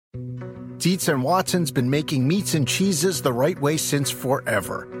Dietz and Watson's been making meats and cheeses the right way since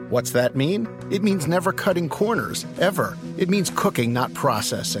forever. What's that mean? It means never cutting corners, ever. It means cooking, not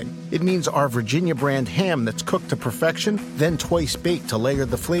processing. It means our Virginia brand ham that's cooked to perfection, then twice baked to layer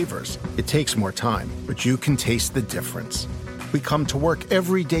the flavors. It takes more time, but you can taste the difference. We come to work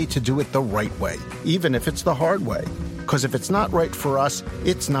every day to do it the right way, even if it's the hard way. Because if it's not right for us,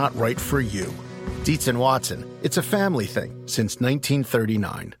 it's not right for you. Dietz and Watson, it's a family thing since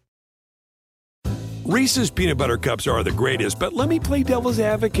 1939. Reese's peanut butter cups are the greatest, but let me play devil's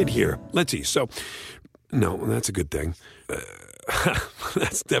advocate here. Let's see. So, no, that's a good thing.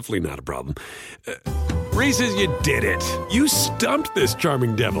 That's definitely not a problem. Reese's, you did it. You stumped this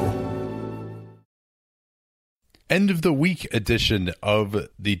charming devil. End of the week edition of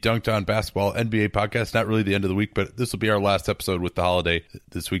the Dunked On Basketball NBA podcast. Not really the end of the week, but this will be our last episode with the holiday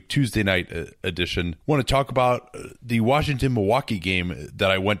this week, Tuesday night edition. Want to talk about the Washington-Milwaukee game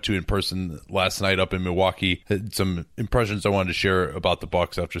that I went to in person last night up in Milwaukee. Had some impressions I wanted to share about the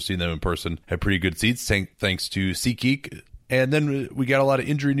Bucks after seeing them in person. Had pretty good seats, thanks to SeatGeek. And then we got a lot of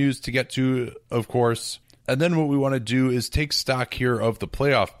injury news to get to, of course. And then what we want to do is take stock here of the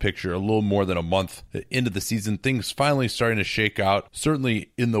playoff picture a little more than a month into the season. Things finally starting to shake out.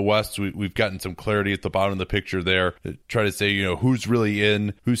 Certainly in the West, we've gotten some clarity at the bottom of the picture there. Try to say, who's really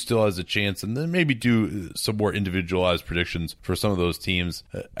in, who still has a chance, and then maybe do some more individualized predictions for some of those teams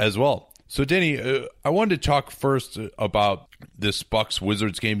as well. So, Danny, I wanted to talk first about this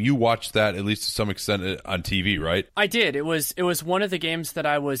Bucks-Wizards game. You watched that, at least to some extent, on TV, right? I did. It was one of the games that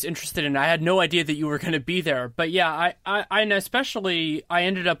I was interested in. I had no idea that you were going to be there. But yeah, and especially, I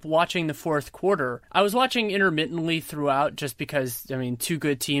ended up watching the fourth quarter. I was watching intermittently throughout just because, two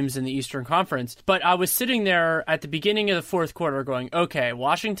good teams in the Eastern Conference. But I was sitting there at the beginning of the fourth quarter going, okay,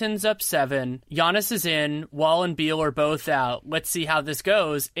 Washington's up 7. Giannis is in. Wall and Beal are both out. Let's see how this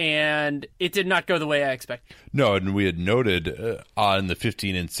goes. And it did not go the way I expected. No, and we had noted on the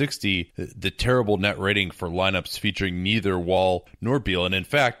 15 and 60 the terrible net rating for lineups featuring neither Wall nor Beal. And in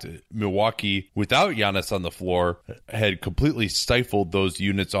fact, Milwaukee, without Giannis on the floor, had completely stifled those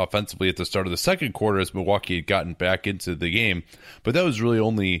units offensively at the start of the second quarter as Milwaukee had gotten back into the game. But that was really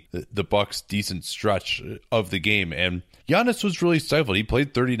only the Bucks' decent stretch of the game. And Giannis was really stifled. He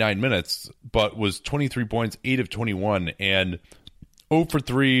played 39 minutes, but was 23 points, 8 of 21, and 0 for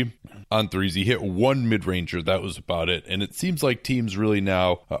 3 on threes. He hit one mid-ranger. That was about it. And it seems like teams really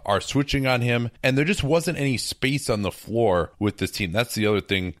now are switching on him. And there just wasn't any space on the floor with this team. That's the other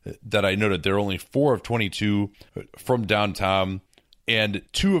thing that I noted. They're only 4 of 22 from downtown. And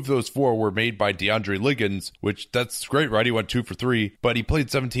 2 of those 4 were made by DeAndre Liggins, which that's great, right? He went 2 for 3, but he played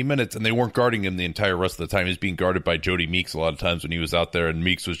 17 minutes and they weren't guarding him the entire rest of the time. He was being guarded by Jody Meeks a lot of times when he was out there, and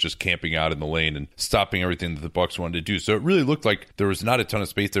Meeks was just camping out in the lane and stopping everything that the Bucks wanted to do. So it really looked like there was not a ton of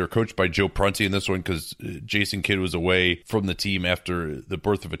space. They were coached by Joe Prunty in this one because Jason Kidd was away from the team after the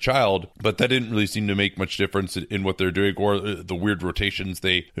birth of a child, but that didn't really seem to make much difference in what they're doing or the weird rotations.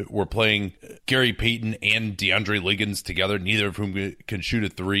 They were playing Gary Payton and DeAndre Liggins together, neither of whom can shoot a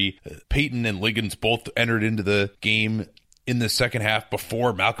 3. Payton and Liggins both entered into the game in the second half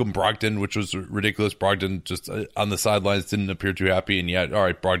before Malcolm Brogdon, which was ridiculous. Brogdon just on the sidelines didn't appear too happy, and yet, all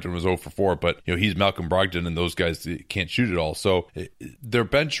right, Brogdon was 0 for 4, but he's Malcolm Brogdon, and those guys can't shoot it all. So their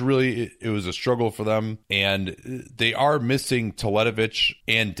bench really, it was a struggle for them, and they are missing Teletovic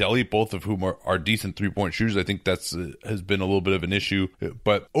and Delly, both of whom are decent three-point shooters. I think that's has been a little bit of an issue,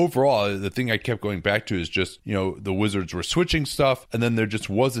 but overall, the thing I kept going back to is just, the Wizards were switching stuff, and then there just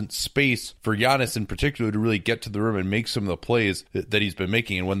wasn't space for Giannis in particular to really get to the rim and make some of the plays that he's been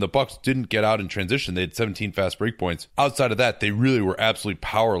making. And when the Bucks didn't get out in transition, they had 17 fast break points. Outside of that, they really were absolutely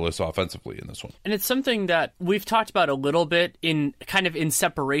powerless offensively in this one. And it's something that we've talked about a little bit in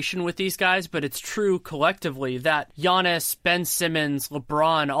separation with these guys, but it's true collectively that Giannis, Ben Simmons,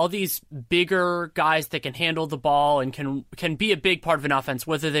 LeBron, all these bigger guys that can handle the ball and can be a big part of an offense,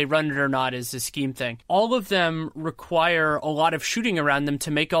 whether they run it or not is a scheme thing. All of them require a lot of shooting around them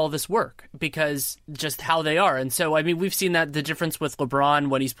to make all this work because just how they are. And so, we've seen that the difference with LeBron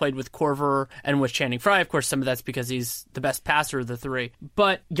when he's played with Korver and with Channing Frye. Of course, some of that's because he's the best passer of the 3.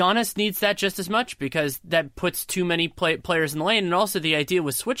 But Giannis needs that just as much because that puts too many players in the lane. And also the idea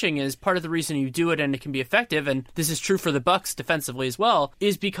with switching is part of the reason you do it and it can be effective, and this is true for the Bucks defensively as well,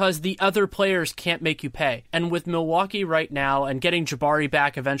 is because the other players can't make you pay. And with Milwaukee right now, and getting Jabari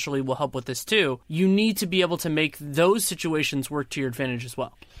back eventually will help with this too, you need to be able to make those situations work to your advantage as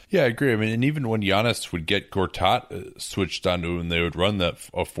well. Yeah, I agree. And even when Giannis would get Gortat switched onto him and they would run that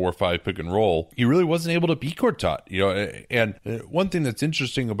a 4-5 pick and roll, he really wasn't able to beat Gortat. And one thing that's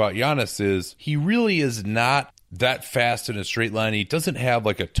interesting about Giannis is he really is not that fast in a straight line. He doesn't have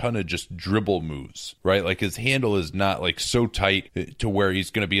like a ton of just dribble moves, right? Like his handle is not like so tight to where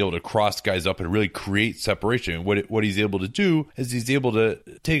he's going to be able to cross guys up and really create separation. What he's able to do is he's able to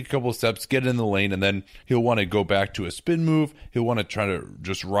take a couple of steps, get in the lane, and then he'll want to go back to a spin move. He'll want to try to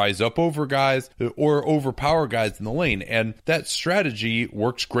just rise up over guys or overpower guys in the lane. And that strategy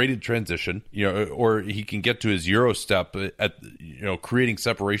works great in transition, or he can get to his Euro step at, creating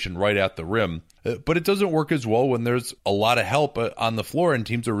separation right at the rim. But it doesn't work as well when there's a lot of help on the floor and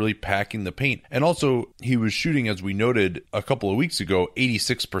teams are really packing the paint. And also, he was shooting, as we noted a couple of weeks ago,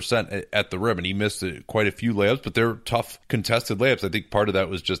 86% at the rim, and he missed quite a few layups, but they're tough contested layups. I think part of that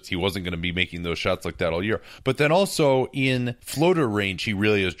was just he wasn't going to be making those shots like that all year. But then also in floater range, he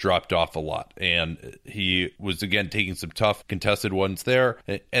really has dropped off a lot, and he was, again, taking some tough contested ones there.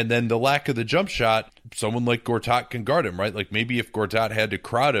 And then the lack of the jump shot, someone like Gortat can guard him, right? Like maybe if Gortat had to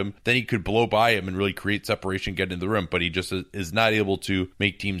crowd him, then he could blow by him and really create separation, get in the rim, but he just is not able to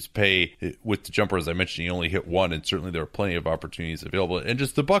make teams pay with the jumper. As I mentioned, he only hit one, and certainly there are plenty of opportunities available. And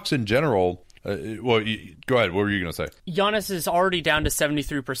just the Bucks in general, go ahead. What were you going to say? Giannis is already down to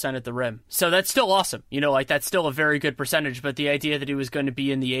 73% at the rim. So that's still awesome. That's still a very good percentage, but the idea that he was going to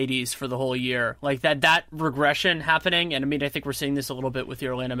be in the 80s for the whole year, like that regression happening, and I think we're seeing this a little bit with the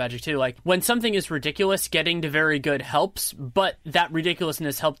Orlando Magic too. Like when something is ridiculous, getting to very good helps, but that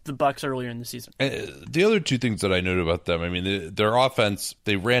ridiculousness helped the Bucks earlier in the season. The other two things that I noted about them, their offense,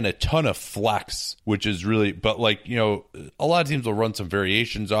 they ran a ton of flex, which is really, but a lot of teams will run some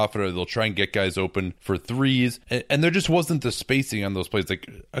variations off it, or they'll try and get guys open for threes, and there just wasn't the spacing on those plays. Like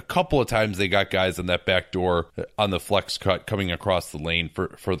a couple of times they got guys on that back door on the flex cut coming across the lane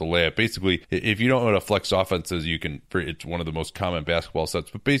for the layup. Basically, if you don't know what a flex offense is, it's one of the most common basketball sets,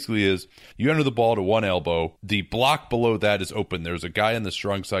 but basically is you enter the ball to one elbow, the block below that is open, there's a guy in the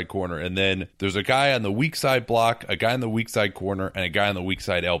strong side corner, and then there's a guy on the weak side block, a guy on the weak side corner, and a guy on the weak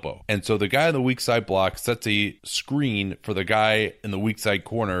side elbow. And so the guy on the weak side block sets a screen for the guy in the weak side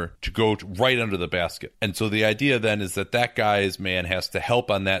corner to go right under the basket. And so the idea then is that guy's man has to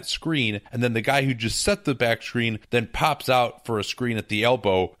help on that screen, and then the guy who just set the back screen then pops out for a screen at the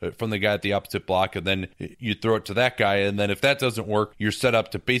elbow from the guy at the opposite block, and then you throw it to that guy, and then if that doesn't work, you're set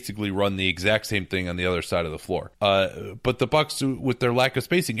up to basically run the exact same thing on the other side of the floor. But the Bucks, with their lack of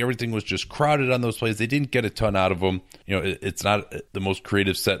spacing, everything was just crowded on those plays. They didn't get a ton out of them. It's not the most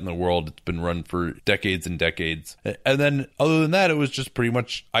creative set in the world. It's been run for decades and decades. And then other than that, it was just pretty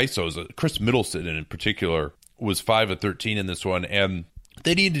much ISOs. Chris Middleton in particular was 5 of 13 in this one, and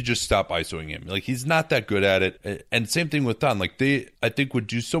they need to just stop ISOing him. Like, he's not that good at it. And same thing with Thon. Like, they, I think, would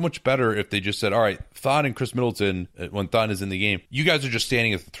do so much better if they just said, all right, Thon and Chris Middleton, when Thon is in the game, you guys are just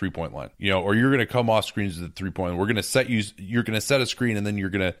standing at the three-point line, or you're going to come off screens at the three-point line. We're going to set you, you're going to set a screen, and then you're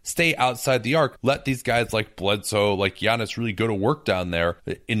going to stay outside the arc. Let these guys like Bledsoe, like Giannis, really go to work down there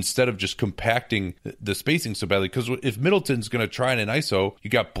instead of just compacting the spacing so badly. Because if Middleton's going to try and an ISO,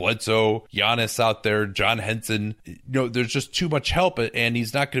 you got Bledsoe, Giannis out there, John Henson, there's just too much help, and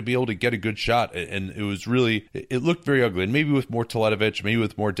he's not going to be able to get a good shot. And it was really, it looked very ugly. And maybe with more Teletovic, maybe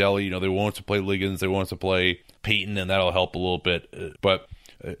with more Delly, they want to play Liggins, they want to play Peyton, and that'll help a little bit. But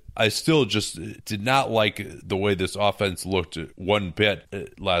I still just did not like the way this offense looked one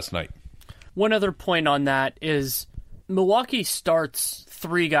bit last night. One other point on that is Milwaukee starts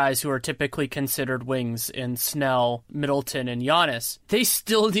three guys who are typically considered wings in Snell, Middleton, and Giannis. They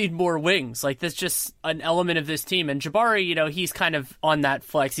still need more wings. Like, that's just an element of this team. And Jabari, he's kind of on that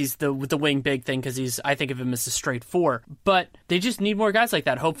flex. He's the wing big thing because I think of him as a straight four. But they just need more guys like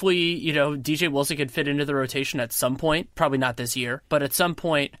that. Hopefully, DJ Wilson could fit into the rotation at some point. Probably not this year, but at some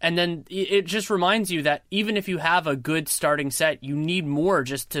point. And then it just reminds you that even if you have a good starting set, you need more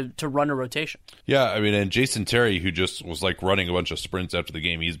just to run a rotation. Yeah, I mean, and Jason Terry, who just was like running a bunch of sprints after the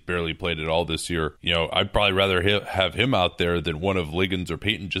game, he's barely played at all this year. I'd probably rather have him out there than one of Liggins or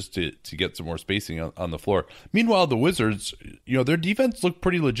Peyton just to get some more spacing on the floor. Meanwhile, the Wizards, their defense looked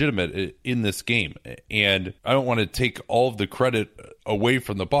pretty legitimate in this game, and I don't want to take all of the credit away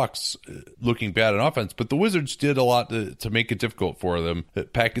from the Bucks looking bad on offense, but the Wizards did a lot to make it difficult for them,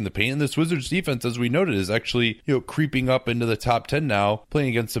 packing the paint. And this Wizards defense, as we noted, is actually creeping up into the top 10 now, playing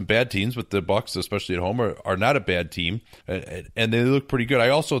against some bad teams, but the Bucks, especially at home, are not a bad team, and they look pretty good. I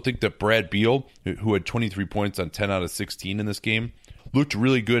also think that Brad Beal, who had 23 points on 10 out of 16 in this game, looked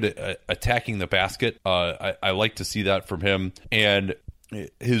really good at attacking the basket. I like to see that from him. And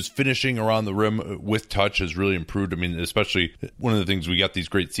his finishing around the rim with touch has really improved. I mean, especially one of the things, we got these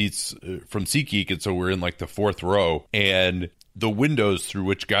great seats from SeatGeek, and so we're in like the fourth row, and the windows through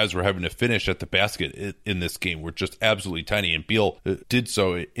which guys were having to finish at the basket in this game were just absolutely tiny, and Beal did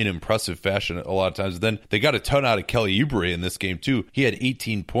so in impressive fashion a lot of times. Then they got a ton out of Kelly Oubre in this game too. He had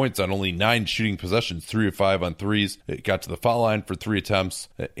 18 points on only 9 shooting possessions, 3 of 5 on threes. It got to the foul line for 3 attempts,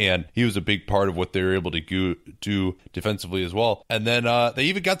 and he was a big part of what they were able to do defensively as well. And then they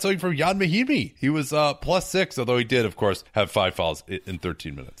even got something from Ian Mahinmi. He was +6, although he did, of course, have 5 fouls in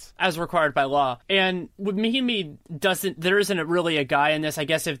 13 minutes. As required by law. And with Mahinmi, there isn't really a guy in this, I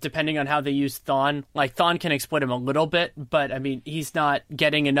guess, if depending on how they use Thon. Like, Thon can exploit him a little bit, but, I mean, he's not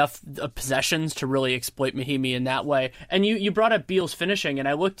getting enough possessions to really exploit Mahinmi in that way. And you brought up Beal's finishing, and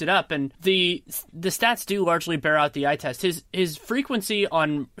I looked it up, and the stats do largely bear out the eye test. His frequency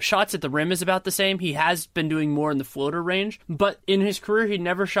on shots at the rim is about the same. He has been doing more in the floater range, but in his career, he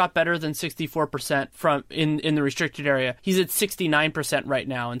never shot better than 64% from in the restricted area. He's at 69% right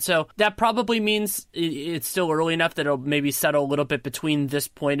now, and so that probably means it's still early enough that it'll maybe settle a little bit between this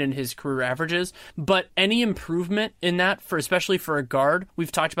point and his career averages. But any improvement in that, especially for a guard,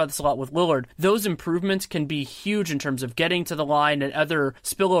 we've talked about this a lot with Lillard, those improvements can be huge in terms of getting to the line and other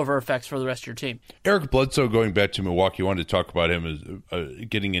spillover effects for the rest of your team. Eric Bledsoe, going back to Milwaukee, I wanted to talk about him as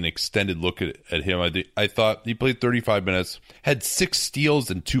getting an extended look at him. I thought he played 35 minutes, had 6 steals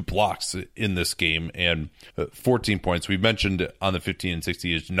and 2 blocks in this game, and 14 points. We mentioned on the 15 and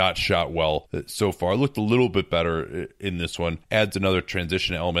 60 has not shot well so far. Looked a little bit better in this one. Adds another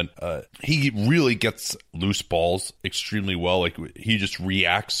transition element. He really gets loose balls extremely well. Like, he just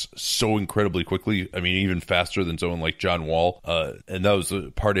reacts so incredibly quickly. I mean, even faster than someone like John Wall. And that was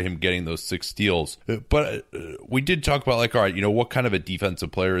part of him getting those 6 steals. But we did talk about, like, all right, what kind of a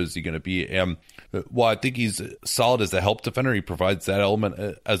defensive player is he going to be? And while I think he's solid as a help defender, he provides that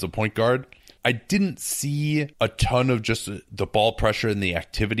element as a point guard. I didn't see a ton of just the ball pressure and the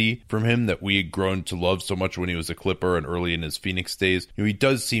activity from him that we had grown to love so much when he was a Clipper and early in his Phoenix days. He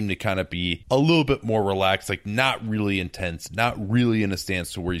does seem to kind of be a little bit more relaxed, like not really intense, not really in a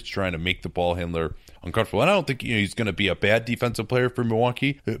stance to where he's trying to make the ball handler uncomfortable. And I don't think he's going to be a bad defensive player for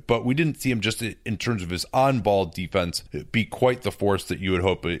Milwaukee, but we didn't see him just in terms of his on-ball defense be quite the force that you would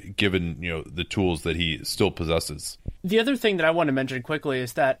hope, given the tools that he still possesses. The other thing that I want to mention quickly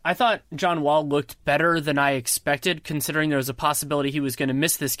is that I thought John Wall looked better than I expected, considering there was a possibility he was going to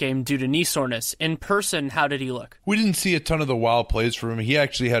miss this game due to knee soreness. In person, how did he look? We didn't see a ton of the wild plays from him. He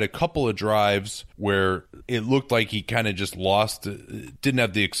actually had a couple of drives where it looked like he kind of just lost, didn't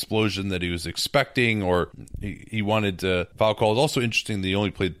have the explosion that he was expecting, or he wanted to foul call. It's also interesting that he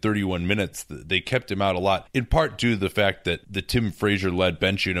only played 31 minutes. They kept him out a lot, in part due to the fact that the Tim Frazier-led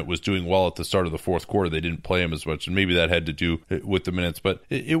bench unit was doing well at the start of the fourth quarter. They didn't play him as much, and maybe that had to do with the minutes, but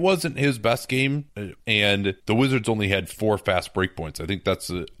it wasn't his best game, and the Wizards only had 4 fast break points. I think that's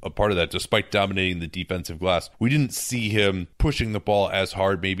a part of that, despite dominating the defensive glass. We didn't see him pushing the ball as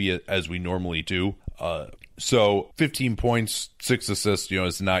hard maybe as we normally do. So 15 points, 6 assists,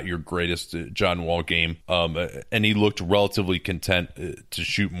 is not your greatest John Wall game. And he looked relatively content to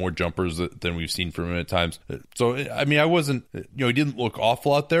shoot more jumpers than we've seen from him at times. So, I mean, I wasn't, he didn't look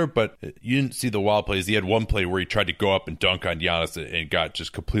awful out there, but you didn't see the wild plays. He had one play where he tried to go up and dunk on Giannis and got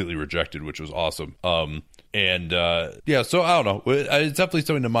just completely rejected, which was awesome. And so I don't know. It's definitely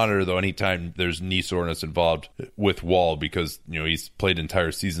something to monitor, though, anytime there's knee soreness involved with Wall, because, he's played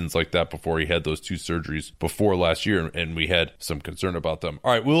entire seasons like that before. He had those 2 surgeries before last year, and we had some concern about them.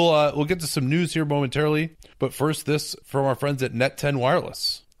 All right, we'll get to some news here momentarily, but first, this from our friends at Net10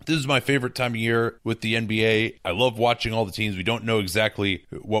 Wireless. This is my favorite time of year with the NBA. I love watching all the teams. We don't know exactly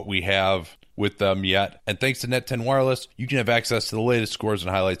what we have with them yet. And thanks to Net10 Wireless, you can have access to the latest scores and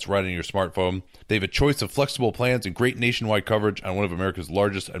highlights right on your smartphone. They have a choice of flexible plans and great nationwide coverage on one of America's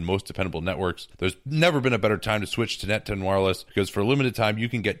largest and most dependable networks. There's never been a better time to switch to Net10 Wireless, because for a limited time, you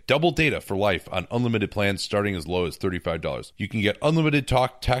can get double data for life on unlimited plans starting as low as $35. You can get unlimited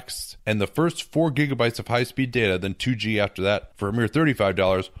talk, text, and the first 4 gigabytes of high-speed data, then 2G after that for a mere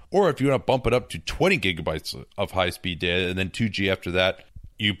 $35. Or if you want to bump it up to 20 gigabytes of high-speed data and then 2G after that,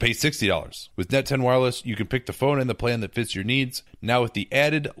 you pay $60. With Net10 Wireless, you can pick the phone and the plan that fits your needs. Now with the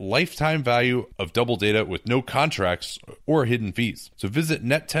added lifetime value of double data with no contracts or hidden fees. So visit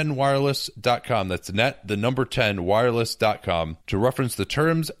net10wireless.com. That's net, the number 10, wireless.com to reference the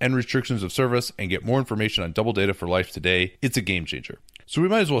terms and restrictions of service and get more information on double data for life today. It's a game changer. So we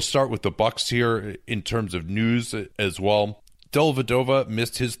might as well start with the Bucks here in terms of news as well. Dellavedova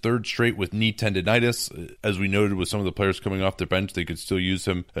missed his 3rd straight with knee tendinitis. As we noted with some of the players coming off the bench, they could still use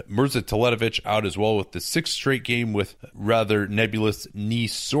him. Mirza Teletovic out as well with the 6th straight game with rather nebulous knee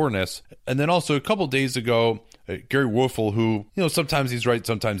soreness. And then also a couple days ago, Gary Woelfel, who, sometimes he's right,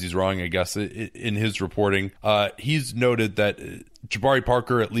 sometimes he's wrong, I guess, in his reporting, he's noted that Jabari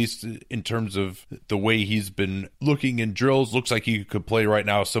Parker, at least in terms of the way he's been looking in drills, looks like he could play right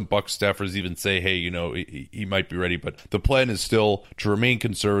now. Some Bucs staffers even say, hey, he might be ready. But the plan is still to remain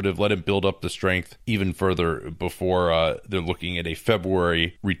conservative, let him build up the strength even further before they're looking at a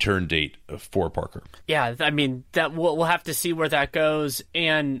February return date for Parker. Yeah, I mean, that we'll have to see where that goes.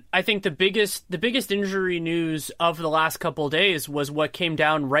 And I think the biggest injury news of the last couple of days was what came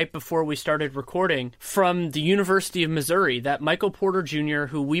down right before we started recording from the University of Missouri, that Michael Porter Jr.,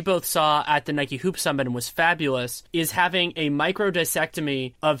 who we both saw at the Nike Hoop Summit and was fabulous, is having a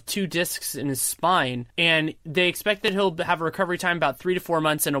microdiscectomy of 2 discs in his spine, and they expect that he'll have a recovery time about 3 to 4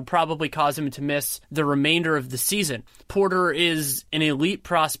 months, and it'll probably cause him to miss the remainder of the season. Porter is an elite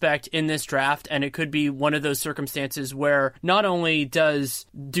prospect in this draft, and it could be one of those circumstances where not only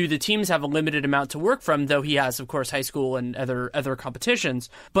do the teams have a limited amount to work from, though he has, of course, high school and other competitions,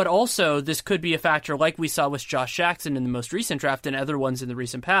 but also this could be a factor like we saw with Josh Jackson in the most recent draft and other ones in the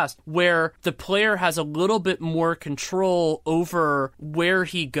recent past, where the player has a little bit more control over where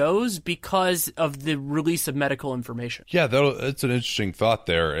he goes because of the release of medical information. Yeah, that's an interesting thought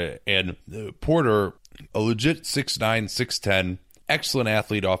there. And Porter, a legit 6'9", 6'10", excellent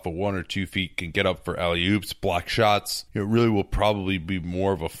athlete off of 1 or 2 feet, can get up for alley-oops, block shots. Really will probably be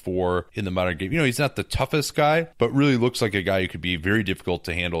more of a 4 in the modern game. He's not the toughest guy, but really looks like a guy who could be very difficult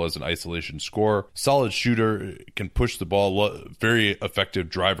to handle as an isolation scorer. Solid shooter, can push the ball, very effective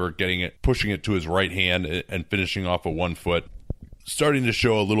driver, pushing it to his right hand and finishing off of 1 foot. Starting to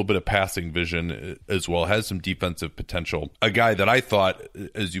show a little bit of passing vision as well, has some defensive potential. A guy that I thought,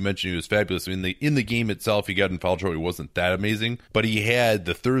 as you mentioned, he was fabulous. In the game itself, he got in foul trouble. He wasn't that amazing, but he had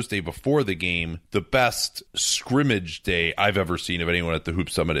the Thursday before the game the best scrimmage day I've ever seen of anyone at the Hoop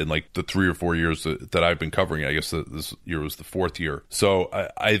Summit in like the 3 or 4 years that I've been covering it. I guess this year was the 4th year. So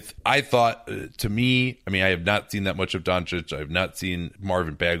I thought, to me, I have not seen that much of Doncic. I've not seen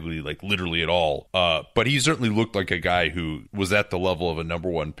Marvin Bagley like literally at all. But he certainly looked like a guy who was at the level of a number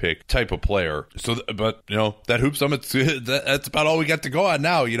 1 pick type of player. So, but that Hoop Summit, that's about all we got to go on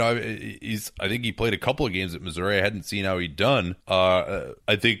now. I think he played a couple of games at Missouri. I hadn't seen how he'd done.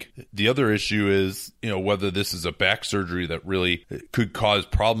 I think the other issue is, whether this is a back surgery that really could cause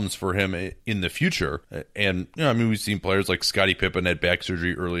problems for him in the future. And, we've seen players like Scottie Pippen had back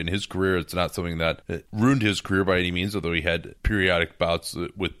surgery early in his career. It's not something that ruined his career by any means, although he had periodic bouts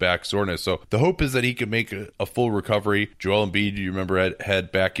with back soreness. So the hope is that he can make a full recovery. Joel Embiid, you remember,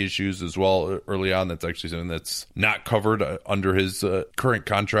 had back issues as well early on. That's actually something that's not covered under his current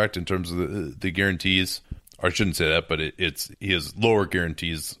contract in terms of the guarantees. Or I shouldn't say that, but he has lower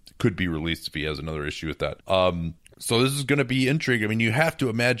guarantees, could be released if he has another issue with that. So this is going to be intriguing. You have to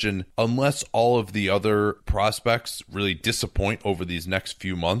imagine, unless all of the other prospects really disappoint over these next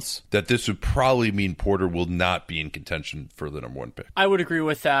few months, that this would probably mean Porter will not be in contention for the number 1 pick. I would agree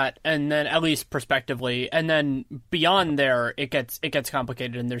with that, and then at least prospectively, and then beyond there, it gets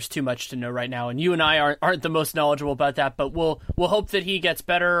complicated, and there's too much to know right now. And you and I aren't the most knowledgeable about that, but we'll hope that he gets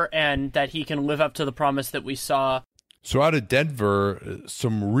better and that he can live up to the promise that we saw. So out of Denver,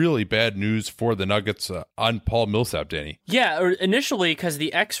 some really bad news for the Nuggets on Paul Millsap, Danny. Yeah, initially, because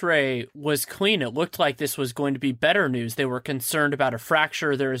the X-ray was clean, it looked like this was going to be better news. They were concerned about a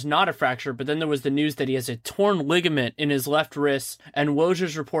fracture. There is not a fracture, but then there was the news that he has a torn ligament in his left wrist, and Woj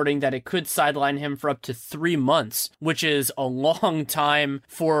is reporting that it could sideline him for up to 3 months, which is a long time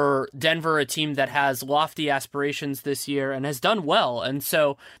for Denver, a team that has lofty aspirations this year and has done well. And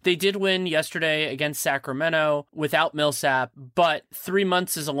so they did win yesterday against Sacramento without Millsap, but 3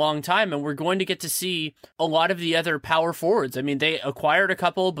 months is a long time, and we're going to get to see a lot of the other power forwards. They acquired a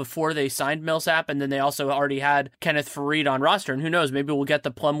couple before they signed Millsap, and then they also already had Kenneth Faried on roster, and who knows, maybe we'll get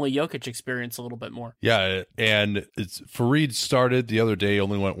the Plumlee Jokic experience a little bit more. Yeah, and Faried started the other day,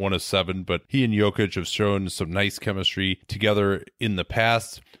 only went 1 of 7, but he and Jokic have shown some nice chemistry together in the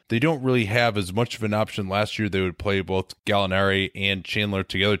past. They don't really have as much of an option. Last year, they would play both Gallinari and Chandler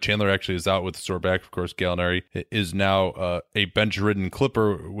together. Chandler actually is out with a sore back. Of course, Gallinari is now a bench-ridden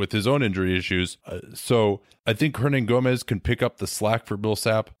Clipper with his own injury issues. So I think Hernangomez can pick up the slack for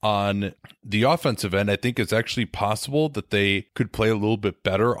Millsap on the offensive end. I think it's actually possible that they could play a little bit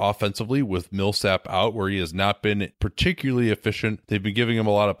better offensively with Millsap out, where he has not been particularly efficient. They've been giving him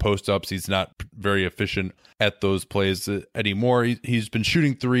a lot of post-ups. He's not very efficient at those plays anymore. He's been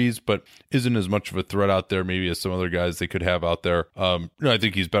shooting threes, but isn't as much of a threat out there maybe as some other guys they could have out there. I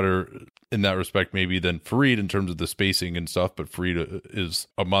think he's better in that respect maybe than Faried in terms of the spacing and stuff, but Faried is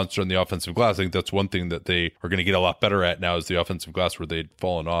a monster on the offensive glass. I think that's one thing that they are going to get a lot better at now is the offensive glass, where they'd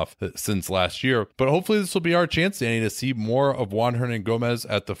fallen off since last year. But hopefully this will be our chance, Danny, to see more of Juan Hernangomez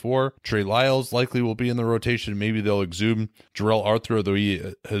at the 4. Trey Lyles likely will be in the rotation. Maybe they'll exhume Jarrell Arthur, though he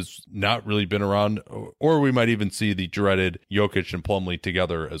has not really been around, or we might even see the dreaded Jokic and Plumlee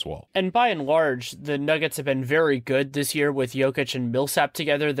together as well. And by and large, the Nuggets have been very good this year with Jokic and Millsap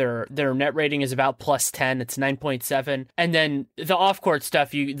together. Their net rating is about +10. It's 9.7. And then the off-court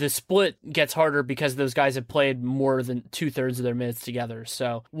stuff, the split gets harder because those guys have played more than 2/3 of their minutes together.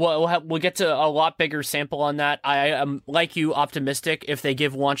 So we'll get to a lot bigger sample on that. I am, like you, optimistic if they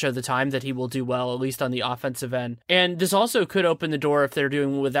give Juancho the time that he will do well, at least on the offensive end. And this also could open the door if they're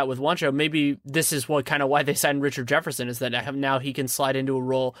doing with that with Juancho. Maybe this is why they signed Richard Jefferson, is that now he can slide into a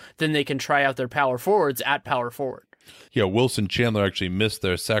role. Then they can try out their power forwards at power forward. Yeah, Wilson Chandler actually missed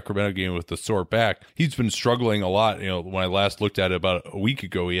their Sacramento game with the sore back. He's been struggling a lot. When I last looked at it about a week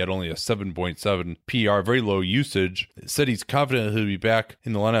ago, he had only a 7.7 PR, very low usage. Said he's confident he'll be back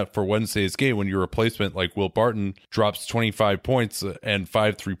in the lineup for Wednesday's game. When your replacement like Will Barton drops 25 points and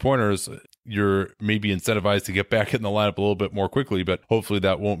 5 3-pointers, you're maybe incentivized to get back in the lineup a little bit more quickly, but hopefully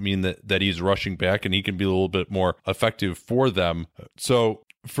that won't mean that he's rushing back and he can be a little bit more effective for them. So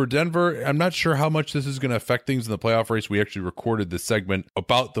for Denver, I'm not sure how much this is going to affect things in the playoff race. We actually recorded this segment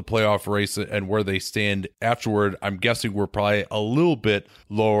about the playoff race and where they stand afterward. I'm guessing we're probably a little bit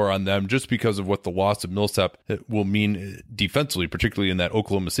lower on them just because of what the loss of Millsap will mean defensively, particularly in that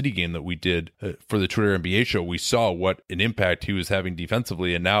Oklahoma City game that we did for the Twitter NBA show. We saw what an impact he was having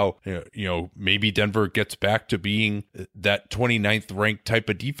defensively, and now maybe Denver gets back to being that 29th ranked type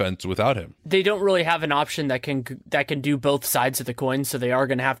of defense without him. They don't really have an option that can do both sides of the coin, so they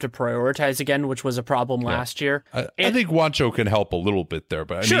are going to have to prioritize again, which was a problem last year. I think Juancho can help a little bit there,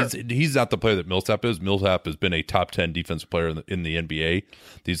 but sure. He's not the player that Millsap is. Millsap has been a top 10 defensive player in the NBA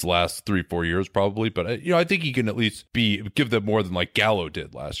these last 3-4 years probably, but I think he can at least give them more than like Gallo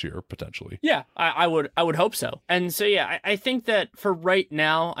did last year potentially. Yeah, I would hope so. And so yeah, I think that for right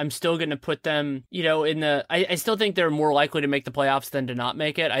now, I'm still going to put them, I still think they're more likely to make the playoffs than to not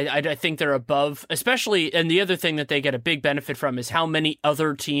make it. I think they're above, especially, and the other thing that they get a big benefit from is how many other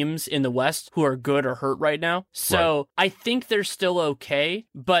teams in the West who are good are hurt right now. So right. I think they're still okay.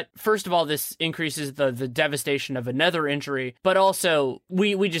 But first of all, this increases the devastation of another injury. But also,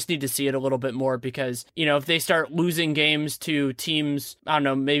 we just need to see it a little bit more because, if they start losing games to teams, I don't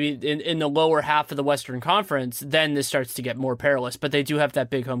know, maybe in the lower half of the Western Conference, then this starts to get more perilous. But they do have that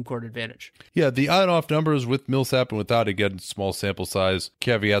big home court advantage. Yeah, the on-off numbers with Millsap and without, again, small sample size,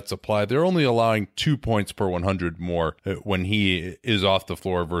 caveats apply. They're only allowing 2 points per 100 more when he is off the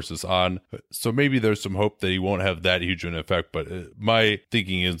floor versus on. So maybe there's some hope that he won't have that huge an effect, but my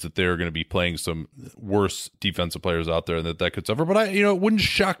thinking is that they're going to be playing some worse defensive players out there and that could suffer. But it wouldn't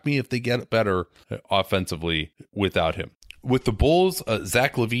shock me if they get better offensively without him. With the Bulls,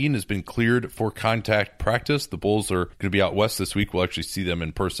 Zach LaVine has been cleared for contact practice. The Bulls are going to be out west this week. We'll actually see them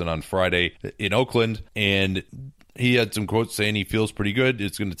in person on Friday in Oakland, and he had some quotes saying he feels pretty good.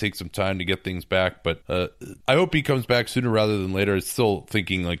 It's going to take some time to get things back, but I hope he comes back sooner rather than later. I'm still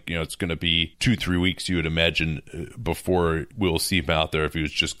thinking it's going to be 2-3 weeks, you would imagine, before we'll see him out there if he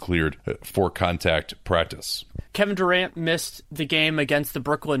was just cleared for contact practice. Kevin Durant missed the game against the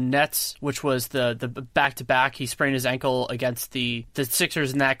Brooklyn Nets, which was the back-to-back. He sprained his ankle against the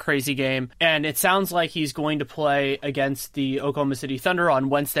Sixers in that crazy game. And it sounds like he's going to play against the Oklahoma City Thunder on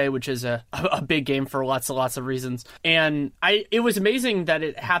Wednesday, which is a big game for lots of reasons. And it was amazing that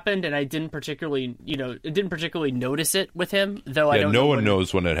it happened, and I didn't particularly notice it with him, though. I don't know. No one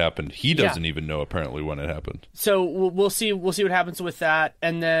knows when it happened. He doesn't even know apparently when it happened. So we'll see what happens with that.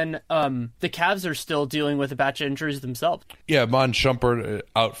 And then the Cavs are still dealing with a batch of injuries themselves. Yeah, Iman Shumpert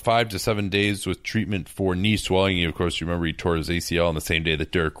out 5 to 7 days with treatment for knee swelling. He, of course, remember he tore his ACL on the same day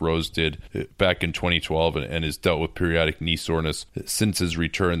that Derrick Rose did back in 2012 and has dealt with periodic knee soreness since his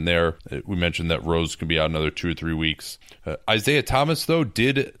return there. We mentioned that Rose can be out another 2 or 3 weeks. Isaiah Thomas, though,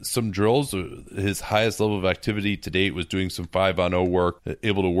 did some drills. His highest level of activity to date was doing some 5-on-0 work,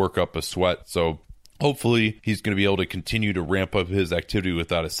 able to work up a sweat. So hopefully he's going to be able to continue to ramp up his activity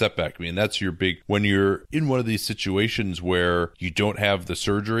without a setback. I mean, that's your big, when you're in one of these situations where you don't have the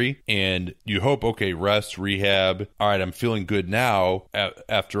surgery and you hope, okay, rest, rehab, all right, I'm feeling good now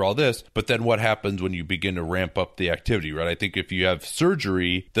after all this, but then what happens when you begin to ramp up the activity, right? I think if you have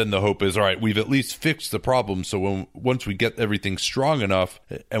surgery, then the hope is, all right, we've at least fixed the problem. So once we get everything strong enough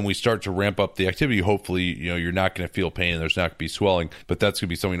and we start to ramp up the activity, hopefully, you're not going to feel pain and there's not going to be swelling, but that's going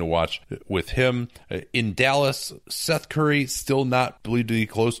to be something to watch with him. In Dallas, Seth Curry still not believed to be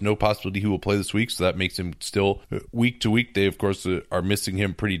close. No possibility he will play this week, so that makes him still week to week. They, of course, are missing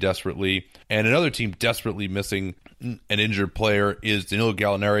him pretty desperately. And another team desperately missing an injured player is Danilo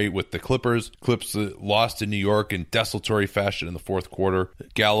Gallinari with the Clippers. Clips lost in New York in desultory fashion in the fourth quarter.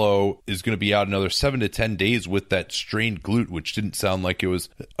 Gallo is going to be out another 7 to 10 days with that strained glute, which didn't sound like it was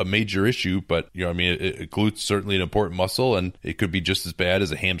a major issue, but glute's certainly an important muscle, and it could be just as bad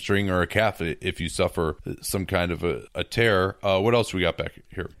as a hamstring or a calf if you suffer some kind of a tear. What else we got back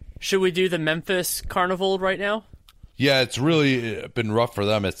here? Should we do the Memphis Carnival right now? Yeah, it's really been rough for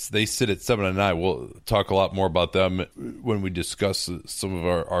them. They sit at 7-9. We'll talk a lot more about them when we discuss some of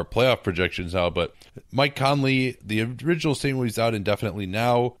our playoff projections now. But Mike Conley, the original statement, he's out indefinitely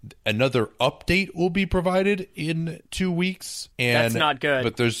now. Another update will be provided in 2 weeks. And that's not good.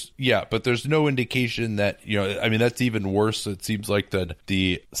 But there's no indication that, that's even worse. It seems like that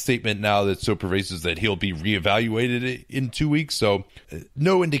the statement now that's so pervasive is that he'll be reevaluated in 2 weeks. So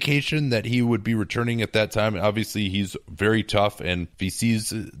no indication that he would be returning at that time. Obviously, he's very tough, and if he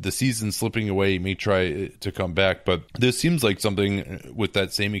sees the season slipping away, he may try to come back. But this seems like something with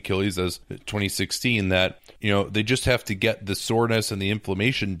that same Achilles as 2016 that, they just have to get the soreness and the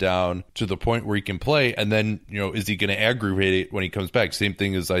inflammation down to the point where he can play. And then, is he going to aggravate it when he comes back? Same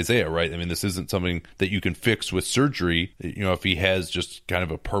thing as Isaiah, right? I mean, this isn't something that you can fix with surgery. If he has just kind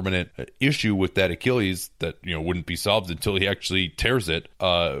of a permanent issue with that Achilles that, wouldn't be solved until he actually tears it,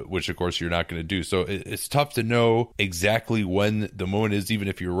 which of course you're not going to do. So it's tough to know exactly when the moment is, even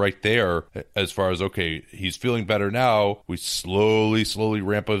if you're right there, as far as, okay, he's feeling better now. We slowly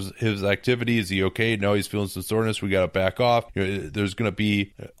ramp up his activity. Is he okay? No, he's feeling some soreness. We got to back off. There's going to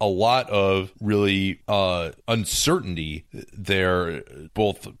be a lot of really uncertainty there,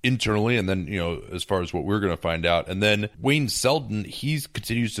 both internally and then, as far as what we're going to find out. And then Wayne Selden, he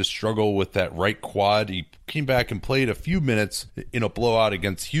continues to struggle with that right quad. He came back and played a few minutes in a blowout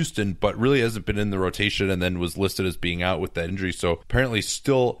against Houston, but really hasn't been in the rotation, and then was listed as being out with that injury. So apparently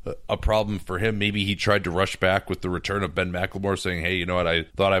still a problem for him. Maybe he tried to rush back with the return of Ben McLemore, saying, hey, you know what, I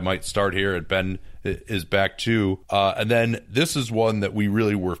thought I might start here, and Ben is back too. And then this is one that we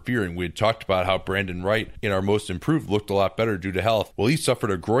really were fearing. We had talked about how Brandon Wright in our most improved looked a lot better due to health. Well, he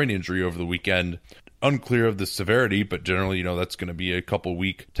suffered a groin injury over the weekend. Unclear of the severity, but generally, that's going to be a couple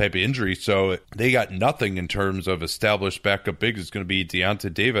week type of injury. So they got nothing in terms of established backup bigs. It's going to be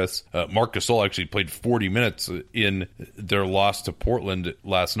Deonta Davis. Marc Gasol actually played 40 minutes in their loss to Portland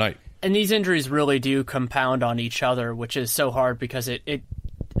last night. And these injuries really do compound on each other, which is so hard because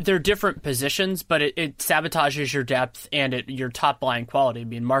they're different positions, but it sabotages your depth and your top line quality. I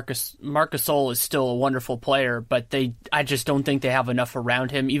mean, Marc Gasol is still a wonderful player, but I just don't think they have enough around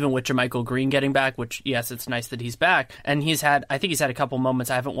him, even with JaMychal Green getting back, which, yes, it's nice that he's back. And I think he's had a couple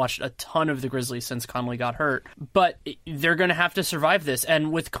moments. I haven't watched a ton of the Grizzlies since Conley got hurt, but they're going to have to survive this.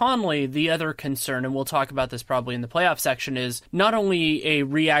 And with Conley, the other concern, and we'll talk about this probably in the playoff section, is not only a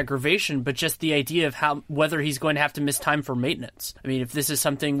re-aggravation, but just the idea of whether he's going to have to miss time for maintenance. I mean, if this is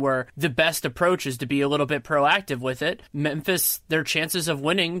something where the best approach is to be a little bit proactive with it, Memphis, their chances of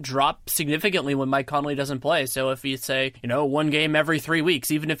winning drop significantly when Mike Conley doesn't play. So if you say, one game every 3 weeks,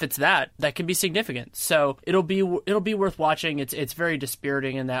 even if it's that can be significant. So it'll be worth watching. It's very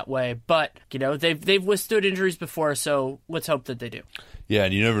dispiriting in that way, but they've withstood injuries before, so let's hope that they do. Yeah,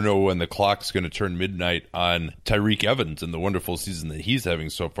 and you never know when the clock's going to turn midnight on Tyreke Evans and the wonderful season that he's having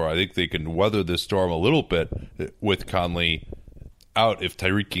so far. I think they can weather this storm a little bit with Conley out if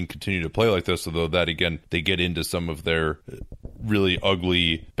Tyreke can continue to play like this, although that, again, they get into some of their really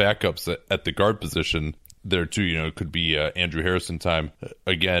ugly backups at the guard position there too. It could be Andrew Harrison time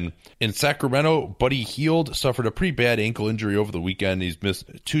again. In Sacramento, Buddy Hield suffered a pretty bad ankle injury over the weekend. He's missed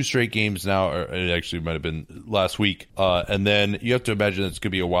 2 straight games now, or it actually might have been last week. And then you have to imagine it's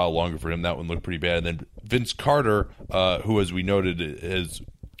going to be a while longer for him. That one looked pretty bad. And then Vince Carter, who, as we noted, has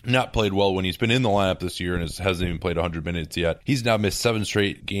not played well when he's been in the lineup this year and hasn't even played 100 minutes yet. He's now missed 7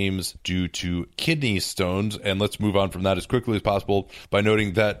 straight games due to kidney stones. And let's move on from that as quickly as possible by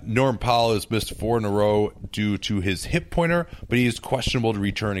noting that Norm Powell has missed 4 in a row due to his hip pointer, but he is questionable to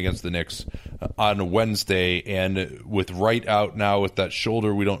return against the Knicks on Wednesday. And with Wright out now with that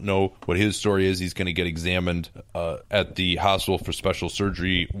shoulder, we don't know what his story is. He's going to get examined at the hospital for special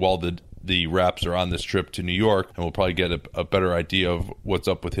surgery while the Raps are on this trip to New York, and we'll probably get a better idea of what's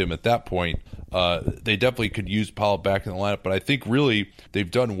up with him at that point. They definitely could use Powell back in the lineup, but I think really they've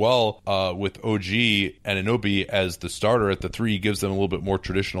done well with OG and Anunoby as the starter at the 3. He gives them a little bit more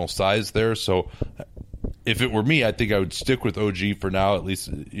traditional size there, so if it were me, I think I would stick with OG for now, at least,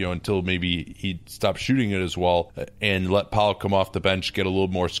 until maybe he stops shooting it as well, and let Powell come off the bench, get a little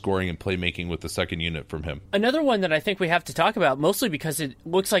more scoring and playmaking with the second unit from him. Another one that I think we have to talk about, mostly because it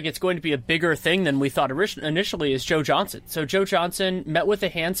looks like it's going to be a bigger thing than we thought initially, is Joe Johnson. So Joe Johnson met with a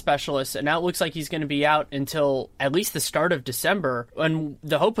hand specialist, and now it looks like he's going to be out until at least the start of December. And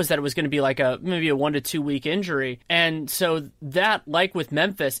the hope was that it was going to be like maybe a 1 to 2 week injury. And so that, like with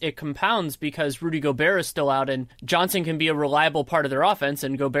Memphis, it compounds because Rudy Gobert is still out, and Johnson can be a reliable part of their offense,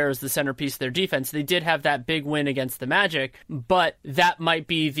 and Gobert is the centerpiece of their defense. They did have that big win against the Magic, but that might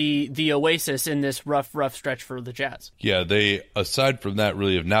be the oasis in this rough stretch for the Jazz. Yeah, they, aside from that,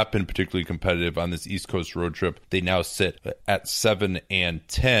 really have not been particularly competitive on this East Coast road trip. They now sit at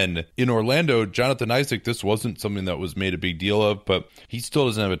 7-10. In Orlando, Jonathan Isaac, this wasn't something that was made a big deal of, but he still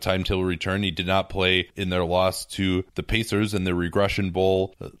doesn't have a timetable return. He did not play in their loss to the Pacers in the Regression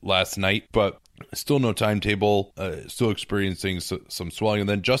Bowl last night, but still no timetable, still experiencing some swelling. And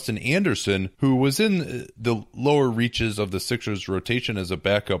then Justin Anderson, who was in the lower reaches of the Sixers rotation as a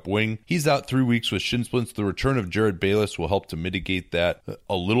backup wing, he's out 3 weeks with shin splints. The return of Jared Bayless will help to mitigate that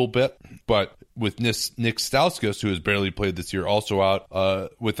a little bit. But with Nick Stauskas, who has barely played this year, also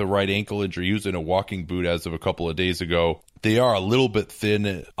out with a right ankle injury. He was in a walking boot as of a couple of days ago. They are a little bit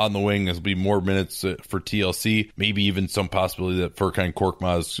thin on the wing. There'll be more minutes for TLC, maybe even some possibility that Furkan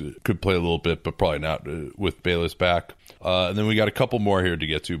Korkmaz could play a little bit, but probably not with Bayless back. And then we got a couple more here to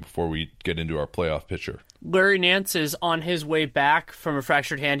get to before we get into our playoff picture. Larry Nance is on his way back from a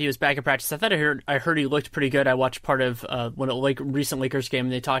fractured hand. He was back in practice. I heard he looked pretty good. I watched part of recent Lakers game,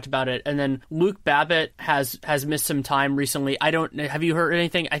 and they talked about it. And then Luke Babbitt has missed some time recently. Have you heard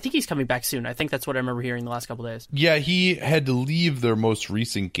anything? I think he's coming back soon. I think that's what I remember hearing the last couple of days. Yeah, he had to leave their most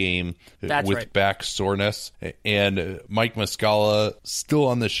recent game with back soreness. And Mike Muscala still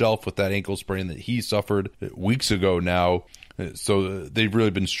on the shelf with that ankle sprain that he suffered weeks ago now. So they've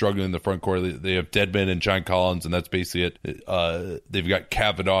really been struggling in the front court. They have Dedmon and John Collins, and that's basically it. They've got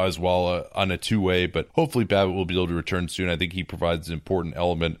Kavanaugh as well on a two-way, but hopefully Babbitt will be able to return soon. I think he provides an important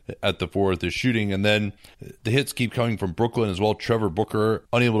element at the four with his shooting. And then the hits keep coming from Brooklyn as well. Trevor Booker,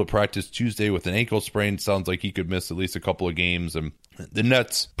 unable to practice Tuesday with an ankle sprain. Sounds like he could miss at least a couple of games. And the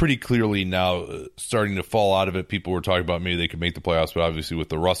Nets pretty clearly now starting to fall out of it. People were talking about maybe they could make the playoffs, but obviously with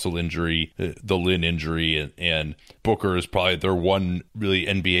the Russell injury, the Lin injury, and Booker is probably their one really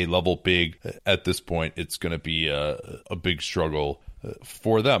NBA level big at this point. It's going to be a big struggle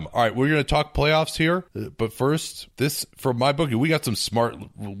for them. All right, we're going to talk playoffs here, but first, this from MyBookie. We got some smart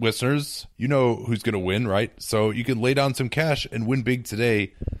listeners. You know who's going to win, right? So you can lay down some cash and win big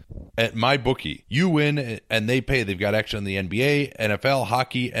today at MyBookie. You win and they pay. They've got action in the NBA, NFL,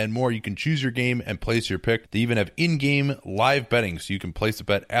 hockey, and more. You can choose your game and place your pick. They even have in-game live betting, so you can place a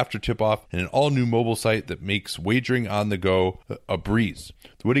bet after tip-off in an all-new mobile site that makes wagering on the go a breeze.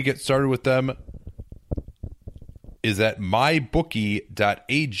 The way to get started with them is at mybookie.ag.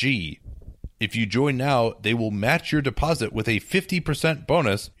 If you join now, they will match your deposit with a 50%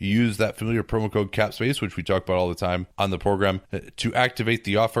 bonus. You use that familiar promo code CAPSPACE, which we talk about all the time on the program, to activate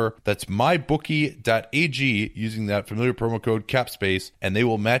the offer. That's mybookie.ag using that familiar promo code CAPSPACE, and they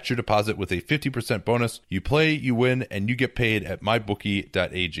will match your deposit with a 50% bonus. You play, you win, and you get paid at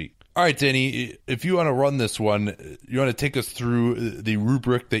mybookie.ag. All right, Danny, if you want to run this one, you want to take us through the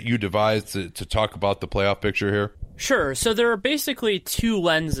rubric that you devised to talk about the playoff picture here? Sure. So there are basically two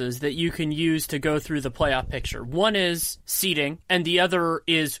lenses that you can use to go through the playoff picture. One is seeding, and the other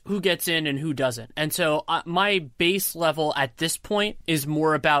is who gets in and who doesn't. And so my base level at this point is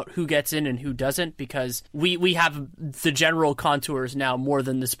more about who gets in and who doesn't, because we have the general contours now more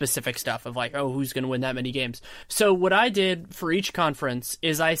than the specific stuff of like, oh, who's going to win that many games. So what I did for each conference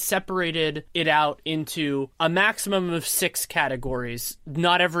is I separated it out into a maximum of 6 categories.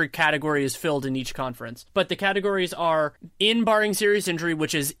 Not every category is filled in each conference, but the categories are in barring serious injury,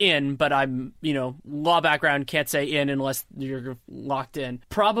 which is in, but I'm, law background, can't say in unless you're locked in.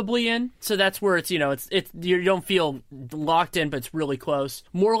 Probably in, so that's where it's, you don't feel locked in, but it's really close.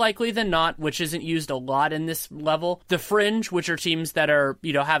 More likely than not, which isn't used a lot in this level. The fringe, which are teams that are,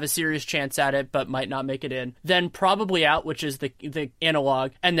 have a serious chance at it, but might not make it in. Then probably out, which is the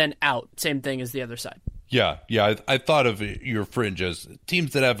analog, and then out, same thing as the other side. Yeah. I thought of your fringe as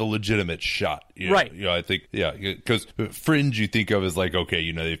teams that have a legitimate shot. Right. I think, because fringe you think of as like, okay,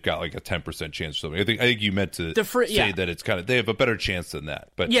 they've got like a 10% chance or something. I think you meant to say that it's kind of, they have a better chance than that.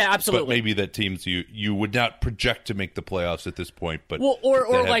 But yeah, absolutely. But maybe that teams you would not project to make the playoffs at this point. But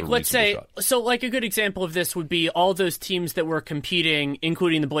or like, let's say, so like a good example of this would be all those teams that were competing,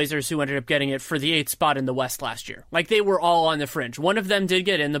 including the Blazers, who ended up getting it for the 8th spot in the West last year. Like they were all on the fringe. One of them did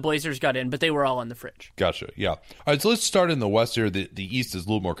get in, the Blazers got in, but they were all on the fringe. Gotcha. Yeah. All right. So let's start in the West here. The East is a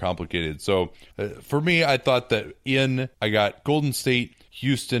little more complicated. So for me, I thought that I got Golden State,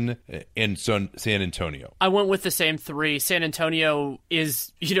 Houston, and San Antonio. I went with the same three. San Antonio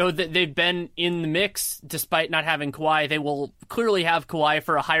is, they've been in the mix despite not having Kawhi. They will clearly have Kawhi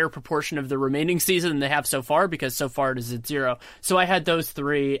for a higher proportion of the remaining season than they have so far, because so far it is at 0. So I had those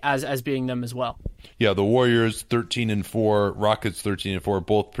three as being them as well. Yeah, the Warriors 13-4, Rockets 13-4,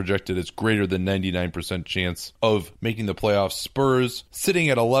 both projected as greater than 99% chance of making the playoffs. Spurs sitting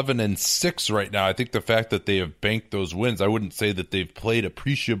at 11-6 right now. I think the fact that they have banked those wins, I wouldn't say that they've played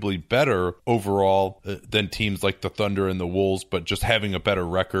appreciably better overall than teams like the Thunder and the Wolves, but just having a better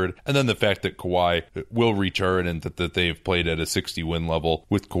record. And then the fact that Kawhi will return and that they've played at a 60-win level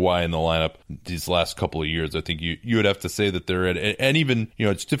with Kawhi in the lineup these last couple of years. I think you would have to say that they're at, and even,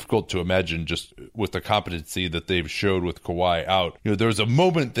 it's difficult to imagine just with the competency that they've showed with Kawhi out. There was a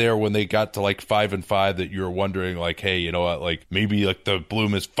moment there when they got to 5-5 that you were wondering hey, you know what, maybe the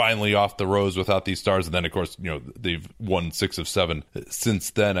bloom is finally off the rose without these stars. And then of course, they've won 6 of 7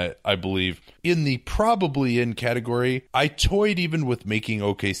 since then. I believe in the probably in category, I toyed even with making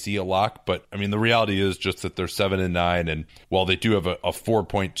OKC a lock, but I mean, the reality is just that they're 7-9. And while they do have a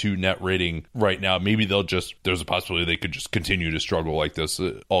 4.2 net rating right now, maybe there's a possibility they could just continue to struggle like this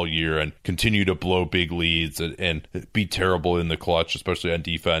all year and continue to blow big leads and be terrible in the clutch, especially on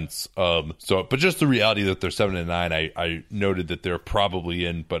defense. But just the reality that they're 7-9, I noted that they're probably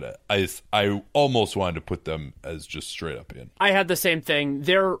in, but I almost wanted to put them as just straight up in. I had the same thing.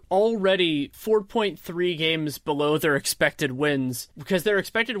 They're already 4.3 games below their expected wins, because their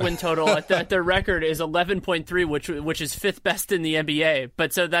expected win total at their record is 11.3, which is 5th best in the NBA.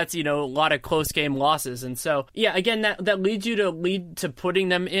 But so that's, a lot of close game losses. And so, yeah, again, that leads you to putting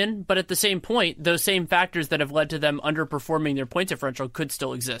them in. But at the same point, those same factors that have led to them underperforming their point differential could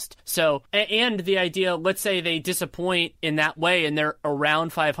still exist. So, and the idea, let's say they disappoint in that way and they're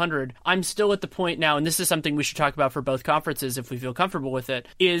around 500. I'm still at the point now, and this is something we should talk about for both conferences if we feel comfortable with it,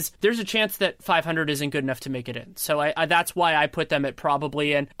 is there's a chance that 500 isn't good enough to make it in. So that's why I put them at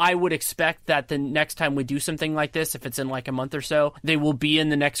probably in. I would expect that the next time we do something like this, if it's in a month or so, they will be in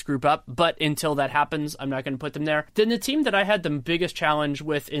the next group up. But until that happens, I'm not going to put them there. Then the team that I had the biggest challenge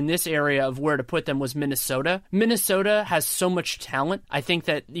with in this area of where to put them was Minnesota. Minnesota has so much talent. I think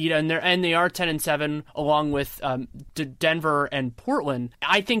that, and they are 10-7 along with Denver and Portland.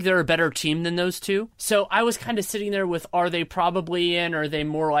 I think they're a better team than those two. So I was kind of sitting there with, are they probably in, or are they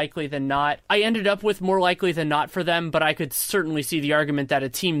more likely than not? I ended up with more likely than not for them, but I could certainly see the argument that a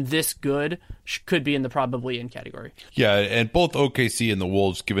team this good could be in the probably in category. Yeah, and both OKC and the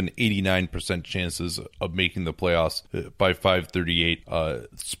Wolves given 89% chances of making the playoffs by 538.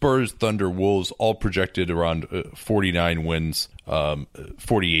 Spurs, Thunder, Wolves all projected around 49 wins.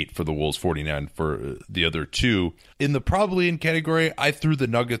 48 for the Wolves, 49 for the other two. In the probably in category, I threw the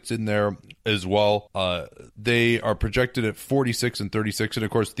Nuggets in there as well. They are projected at 46 and 36. And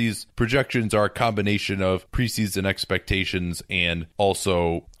of course, these projections are a combination of preseason expectations and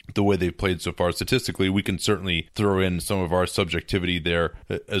also the way they've played so far statistically. We can certainly throw in some of our subjectivity there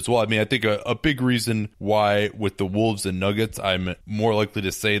as well. I mean, I think a big reason why with the Wolves and Nuggets, I'm more likely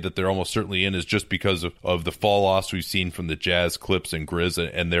to say that they're almost certainly in is just because of the fall offs we've seen from the Jazz, Clips, and Grizz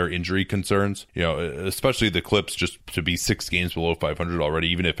and their injury concerns. Especially the Clips, just to be 6 games below 500 already,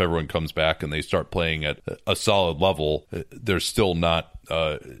 even if everyone comes back and they start playing at a solid level, they're still not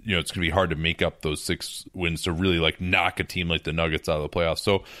it's going to be hard to make up those 6 wins to really knock a team like the Nuggets out of the playoffs.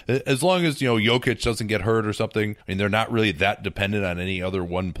 So as long as, Jokic doesn't get hurt or something, I mean, they're not really that dependent on any other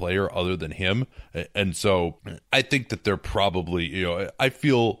one player other than him. And so I think that they're probably, I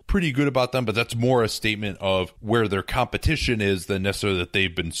feel pretty good about them, but that's more a statement of where their competition is than necessarily that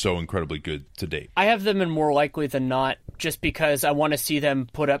they've been so incredibly good to date. I have them in more likely than not, just because I want to see them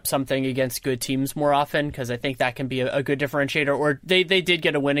put up something against good teams more often, because I think that can be a good differentiator. Or they did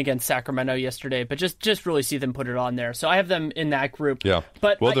get a win against Sacramento yesterday, but just really see them put it on there. So I have them in that group. Yeah.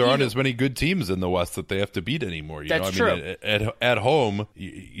 But there aren't as many good teams in the West that they have to beat anymore. That's true. At home,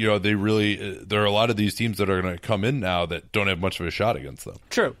 they really, there are a lot of these teams that are going to come in now that don't have much of a shot against them.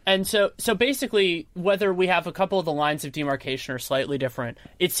 True. And so basically, whether we have a couple of the lines of demarcation are slightly different,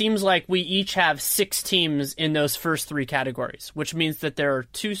 it seems like we each have 6 teams in those first 3 categories, which means that there are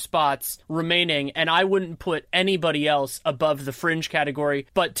 2 spots remaining, and I wouldn't put anybody else above the fringe category.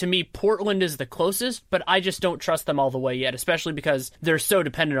 But to me, Portland is the closest, but I just don't trust them all the way yet, especially because they're so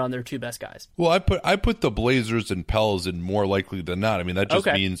dependent on their 2 best guys. Well, I put the Blazers and Pels in more likely than not. I mean, that just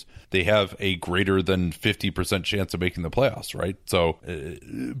means they have a greater than 50% chance of making the playoffs, right? So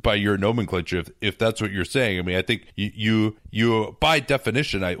by your nomenclature, if that's what you're saying, I mean, I think you you by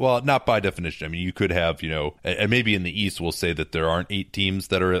definition, not by definition. I mean, you could have, and maybe in the East we'll say that there aren't 8 teams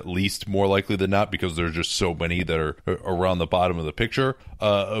that are at least more likely than not because there's just so many that are around the bottom of the picture.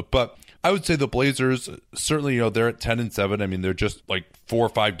 But I would say the Blazers, certainly, they're at 10-7. I mean, they're just like 4 or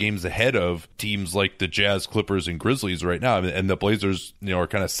 5 games ahead of teams like the Jazz, Clippers, and Grizzlies right now. And the Blazers, are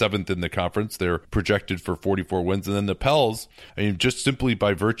kind of 7th in the conference. They're projected for 44 wins. And then the Pels, I mean, just simply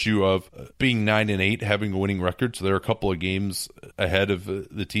by virtue of being 9-8, having a winning record, so they're a couple of games ahead of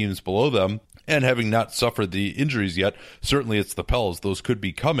the teams below them. And having not suffered the injuries yet, certainly it's the Pels. Those could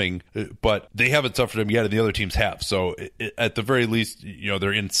be coming, but they haven't suffered them yet, and the other teams have. So at the very least,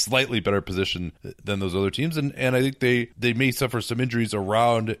 they're in slightly better position than those other teams. And I think they may suffer some injuries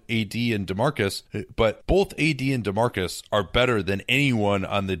around AD and DeMarcus, but both AD and DeMarcus are better than anyone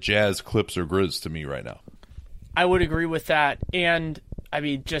on the Jazz, Clips, or Grizz to me right now. I would agree with that. And I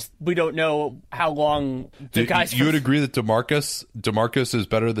mean, we don't know how long the guys... You would agree that DeMarcus is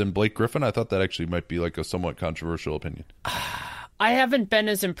better than Blake Griffin? I thought that actually might be like a somewhat controversial opinion. I haven't been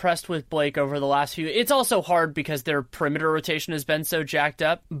as impressed with Blake over the last few. It's also hard because their perimeter rotation has been so jacked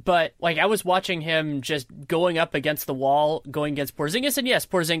up. But I was watching him just going up against the wall, going against Porzingis. And yes,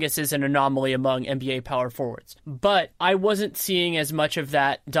 Porzingis is an anomaly among NBA power forwards. But I wasn't seeing as much of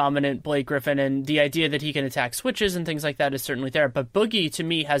that dominant Blake Griffin. And the idea that he can attack switches and things like that is certainly there. But Boogie, to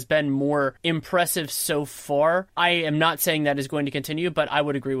me, has been more impressive so far. I am not saying that is going to continue, but I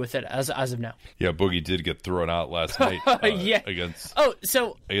would agree with it as of now. Yeah, Boogie did get thrown out last night yeah. against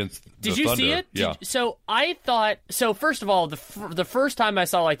Did you Thunder. see it? Yeah. First of all, the first time I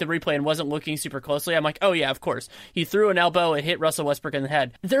saw the replay and wasn't looking super closely, I'm like, oh yeah, of course. He threw an elbow, it hit Russell Westbrook in the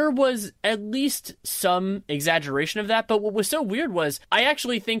head. There was at least some exaggeration of that, but what was so weird was I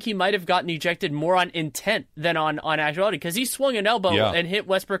actually think he might have gotten ejected more on intent than on actuality, because he swung an elbow and hit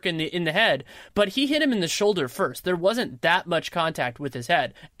Westbrook in the head, but he hit him in the shoulder first. There wasn't that much contact with his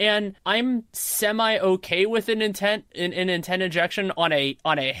head. And I'm semi okay with an intent ejection on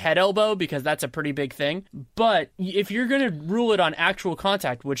a head elbow, because that's a pretty big thing. But if you're going to rule it on actual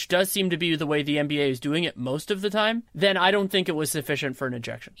contact, which does seem to be the way the NBA is doing it most of the time, then I don't think it was sufficient for an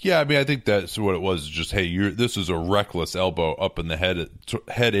ejection. Yeah, I mean, I think that's what it was. Just, hey, this is a reckless elbow up in the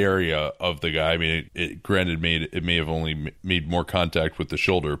head area of the guy. I mean, it may have only made more contact with the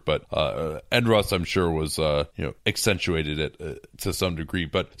shoulder, but and Russ, I'm sure, was accentuated it to some degree.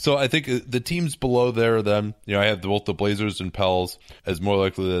 But so I think the teams below there, then I have both the Blazers and Pels as more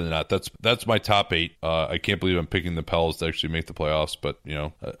likely than not. That's my top 8. I can't believe I'm picking the Pels to actually make the playoffs, but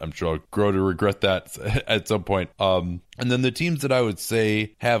I'm sure I'll grow to regret that at some point. And then the teams that I would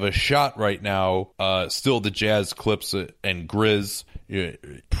say have a shot right now, still the Jazz, Clips, and Grizz.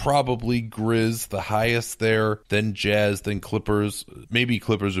 Probably Grizz the highest there, then Jazz, then Clippers. Maybe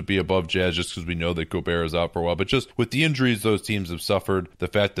Clippers would be above Jazz just because we know that Gobert is out for a while. But just with the injuries those teams have suffered, the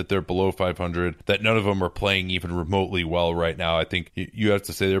fact that they're below 500, that none of them are playing even remotely well right now, I think you have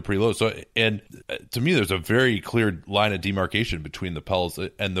to say they're pretty low. So, and to me, there's a very clear line of demarcation between the Pels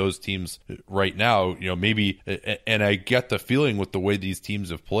and those teams right now. Maybe, and I get the feeling with the way these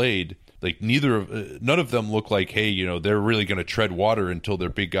teams have played, none of them look like, hey, they're really going to tread water until their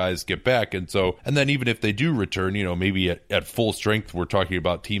big guys get back. And then even if they do return, maybe at full strength, we're talking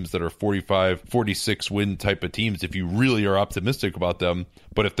about teams that are 45, 46 win type of teams, if you really are optimistic about them.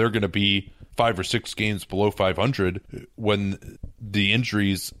 But if they're going to be 5 or 6 games below 500 when the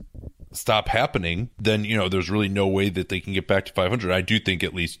injuries stop happening, then there's really no way that they can get back to 500. I do think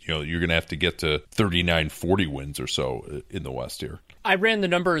at least you're going to have to get to 39, 40 wins or so in the West here. I ran the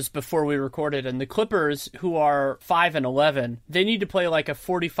numbers before we recorded, and the Clippers, who are 5-11, they need to play like a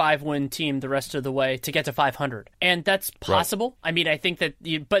 45-win team the rest of the way to get to 500, and that's possible. Right. I mean, I think that,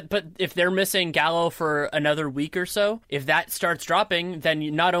 but if they're missing Gallo for another week or so, if that starts dropping,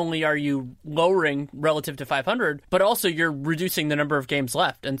 then not only are you lowering relative to 500, but also you're reducing the number of games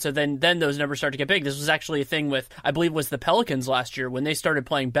left, and so then those numbers start to get big. This was actually a thing with, I believe, was the Pelicans last year when they started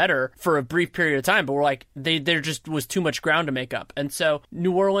playing better for a brief period of time, but we're like, there just was too much ground to make up, and so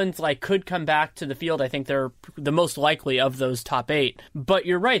New Orleans could come back to the field. I think they're the most likely of those top 8. But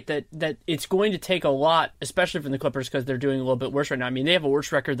you're right that it's going to take a lot, especially from the Clippers, because they're doing a little bit worse right now. I mean, they have a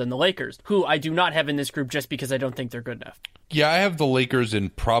worse record than the Lakers, who I do not have in this group just because I don't think they're good enough. Yeah, I have the Lakers in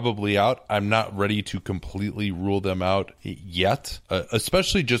probably out. I'm not ready to completely rule them out yet,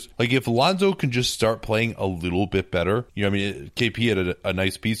 especially just if Lonzo can just start playing a little bit better. KP had a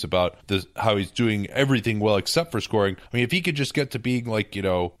nice piece about how he's doing everything well except for scoring. I mean, if he could just get to being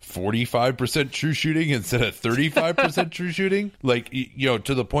 45% true shooting instead of 35% true shooting,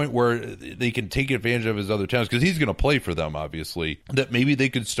 to the point where they can take advantage of his other talents, because he's going to play for them, obviously, that maybe they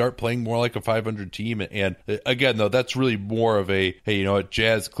could start playing more like a 500 team. And again, though, that's really more more of a, hey, you know what,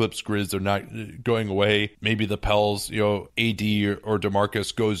 Jazz, Clips, Grizz are not going away. Maybe the Pels, you know, AD or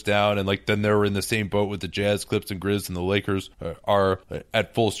DeMarcus goes down, and like then they're in the same boat with the Jazz, Clips, and Grizz, and the Lakers are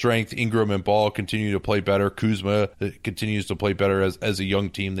at full strength. Ingram and Ball continue to play better. Kuzma continues to play better as a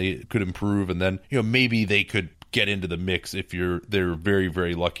young team. They could improve, and then, you know, maybe they could get into the mix if they're very,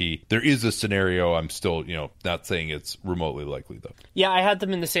 very lucky. There is a scenario. I'm still, you know, not saying it's remotely likely though. Yeah, I had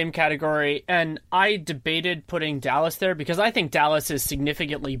them in the same category, and I debated putting Dallas there because I think Dallas is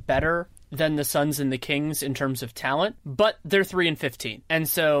significantly better than the Suns and the Kings in terms of talent, but they're 3-15. And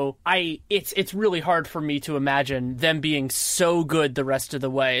so it's really hard for me to imagine them being so good the rest of the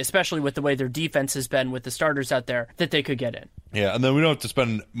way, especially with the way their defense has been with the starters out there, that they could get in. Yeah, and then we don't have to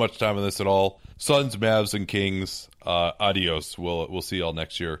spend much time on this at all. Suns, Mavs, and Kings, adios. We'll see y'all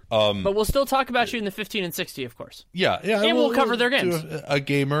next year. But we'll still talk about you in the 15 and 60, of course. Yeah. And we'll cover their games. A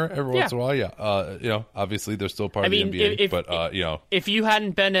gamer every once in a while, yeah. You know, obviously they're still part of the NBA, but you know, if you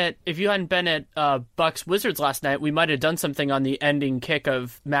hadn't been at Bucks Wizards last night, we might have done something on the ending kick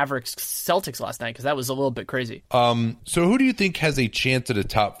of Mavericks Celtics last night, because that was a little bit crazy. So who do you think has a chance at a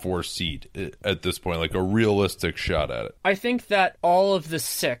top 4 seed at this point, like a realistic shot at it? I think that all of the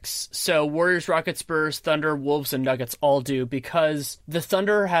 6, so Warriors, Rockets, Spurs, Thunder, Wolves, and Nuggets all do, because the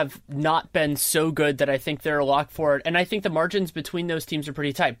Thunder have not been so good that I think they're a lock for it, and I think the margins between those teams are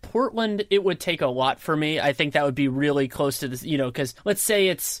pretty tight. Portland, it would take a lot for me. I think that would be really close to this, you know, because let's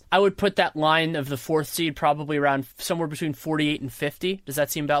say I would put that line of the 4th seed probably around somewhere between 48 and 50. Does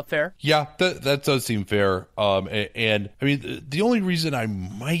that seem about fair? Yeah, that does seem fair. And I mean, the only reason I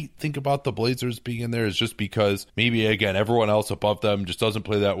might think about the Blazers being in there is just because maybe, again, everyone else above them just doesn't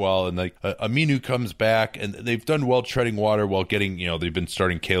play that well, and like Aminu comes back, and they've done well treading water while getting, you know, they've been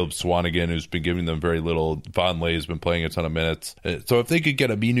starting Caleb Swanigan, who's been giving them very little. Vonleh has been playing a ton of minutes. So if they could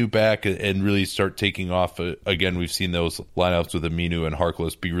get Aminu back and really start taking off, again, we've seen those lineups with Aminu and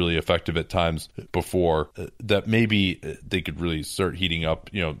Harkless be really effective at times before, that maybe they could really start heating up.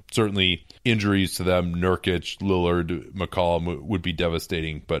 You know, certainly injuries to them, Nurkic, Lillard, McCollum would be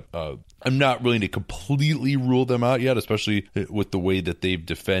devastating, but I'm not willing to completely rule them out yet, especially with the way that they've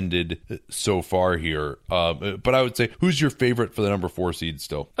defended so far here. But I would say, who's your favorite for the number 4 seed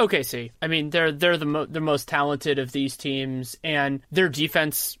still? OKC. I mean, they're the most talented of these teams, and their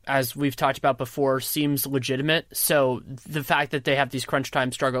defense, as we've talked about before, seems legitimate. So the fact that they have these crunch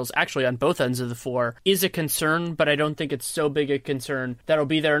time struggles, actually on both ends of the floor, is a concern, but I don't think it's so big a concern that'll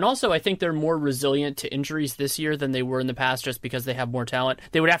be there. And also, I think they're more resilient to injuries this year than they were in the past, just because they have more talent.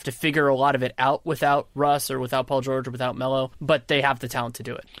 They would have to figure a lot of it out without Russ or without Paul George or without Melo, but they have the talent to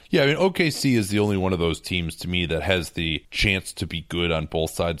do it. Yeah, I mean, OKC is the only one of those teams to me that has the chance to be good on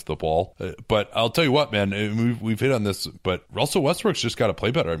both sides of the ball. But I'll tell you what, man, we've hit on this, but Russell Westbrook's just got to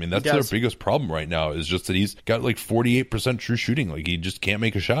play better. I mean, that's their biggest problem right now, is just that he's got like 48% true shooting. Like, he just can't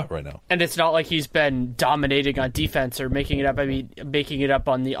make a shot right now. And it's not like he's been dominating on defense or making it up. I mean, making it up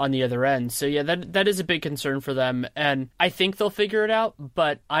on the other end. So yeah, that is a big concern for them. And I think they'll figure it out,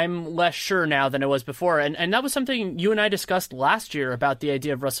 but I'm less sure now than it was before. And that was something you and I discussed last year about the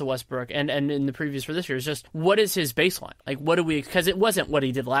idea of Russell Westbrook, and in the previews for this year, is just, what is his baseline? Like, what do we, because it wasn't what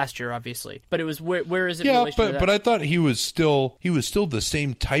he did last year, obviously, but it was where is it in relation to that? But I thought he was still the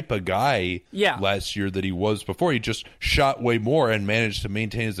same type of guy last year that he was before. He just shot way more and managed to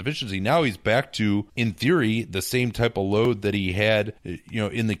maintain his efficiency. Now he's back to, in theory, the same type of load that he had, you know,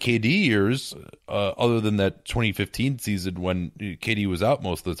 in the KD years, other than that 2015 season when KD was out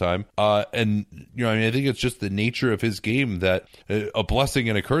most of the time. And, you know, I mean, I think it's just the nature of his game that, a blessing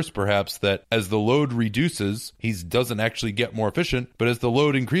and a curse perhaps, that as the load reduces, he doesn't actually get more efficient, but as the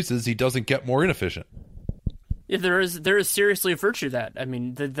load increases, he doesn't get more inefficient. Yeah, there is seriously a virtue to that. I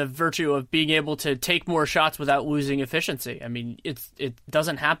mean, the virtue of being able to take more shots without losing efficiency. I mean, it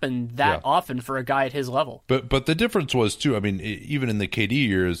doesn't happen that often for a guy at his level. But the difference was, too, I mean, even in the KD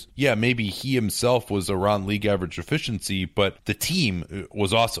years, yeah, maybe he himself was around league average efficiency, but the team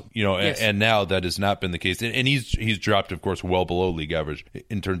was awesome, you know, and now that has not been the case. And he's dropped, of course, well below league average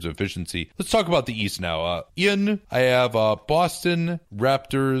in terms of efficiency. Let's talk about the East now. Ian, I have Boston,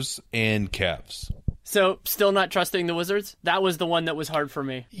 Raptors, and Cavs. So, still not trusting the Wizards? That was the one that was hard for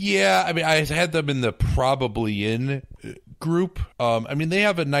me. Yeah, I mean, I had them in the probably in group. I mean, they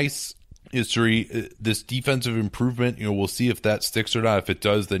have a nice history. This defensive improvement, you know, we'll see if that sticks or not. If it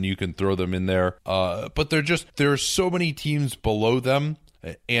does, then you can throw them in there. But there are so many teams below them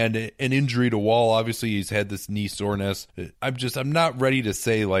and an injury to Wall. Obviously, he's had this knee soreness. I'm not ready to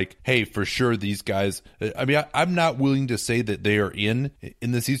say like, hey, for sure these guys. I mean, I'm not willing to say that they are in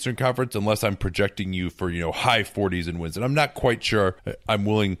this Eastern Conference unless I'm projecting you for high 40s in wins, and I'm not quite sure I'm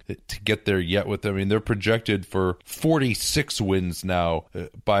willing to get there yet with them. I mean, they're projected for 46 wins now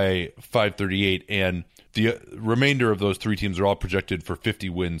by 538, and the remainder of those three teams are all projected for 50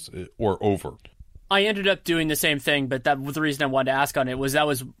 wins or over. I ended up doing the same thing, but that was the reason I wanted to ask on it. That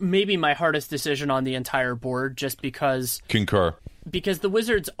was maybe my hardest decision on the entire board, just because. Concur. Because the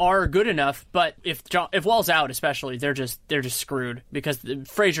Wizards are good enough, but if Wall's out, especially, they're just screwed, because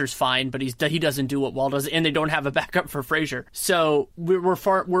Frazier's fine, but he doesn't do what Wall does, and they don't have a backup for Frazier. So we're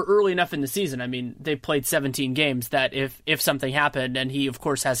early enough in the season. I mean, they played 17 games that if something happened, and he of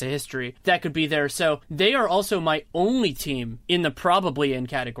course has a history, that could be there. So they are also my only team in the probably in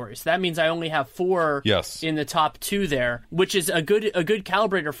category. So that means I only have 4 in the top 2 there, which is a good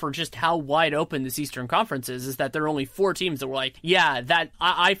calibrator for just how wide open this Eastern Conference is that there are only 4 teams that were like, yeah, that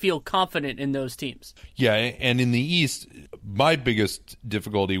I feel confident in those teams. Yeah, and in the East, my biggest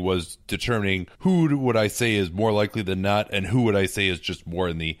difficulty was determining who would I say is more likely than not, and who would I say is just more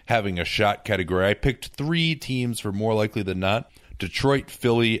in the having a shot category. I picked 3 teams for more likely than not: Detroit,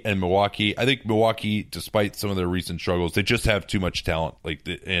 Philly, and Milwaukee. I think Milwaukee, despite some of their recent struggles, they just have too much talent.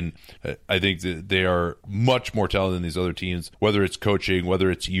 And I think that they are much more talented than these other teams, whether it's coaching,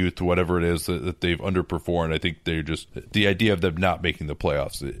 whether it's youth, whatever it is that they've underperformed. I think they're just, the idea of them not making the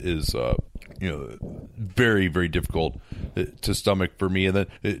playoffs is very, very difficult to stomach for me. And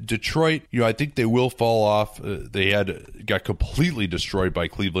then Detroit, I think they will fall off. They got completely destroyed by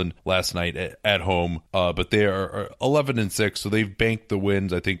Cleveland last night at home, but they are 11-6, so they've banked the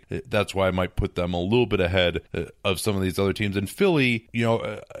wins. I think that's why I might put them a little bit ahead of some of these other teams. And Philly,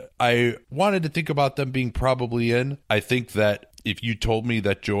 I wanted to think about them being probably in. I think that if you told me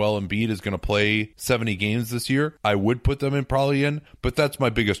that Joel Embiid is going to play 70 games this year, I would put them in probably in, but that's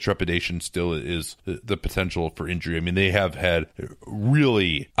my biggest trepidation still, is the potential for injury. I mean, they have had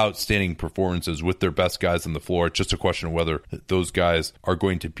really outstanding performances with their best guys on the floor. It's just a question of whether those guys are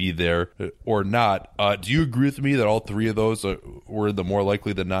going to be there or not. Do you agree with me that all 3 of those were in the more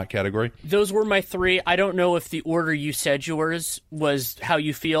likely than not category? Those were my 3. I don't know if the order you said yours was how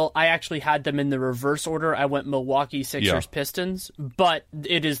you feel. I actually had them in the reverse order. I went Milwaukee, Sixers, Pistons. But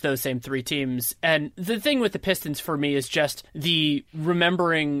it is those same 3 teams. And the thing with the Pistons for me is just the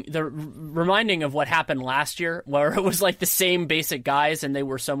reminding of what happened last year, where it was like the same basic guys and they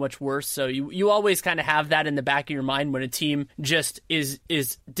were so much worse. So you always kind of have that in the back of your mind when a team just is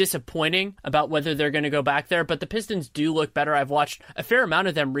disappointing about whether they're going to go back there. But the Pistons do look better. I've watched a fair amount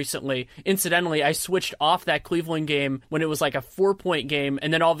of them recently. Incidentally, I switched off that Cleveland game when it was like a 4-point game,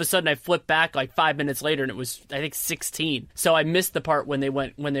 and then all of a sudden I flipped back like 5 minutes later and it was, I think, 16. So I missed the part when they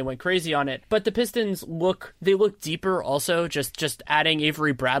went crazy on it. But the Pistons look deeper also. Just adding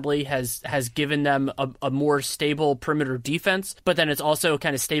Avery Bradley has given them a more stable perimeter defense, but then it's also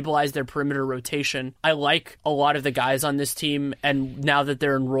kind of stabilized their perimeter rotation. I like a lot of the guys on this team, and now that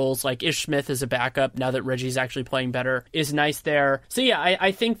they're in roles like Ish Smith as a backup, now that Reggie's actually playing better, is nice there. So yeah,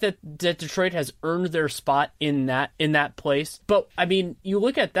 I think that Detroit has earned their spot in that place. But I mean, you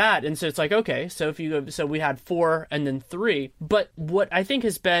look at that and so it's like, okay, so we had 4 and then 3. But what I think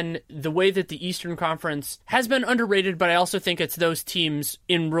has been the way that the Eastern Conference has been underrated, but I also think it's those teams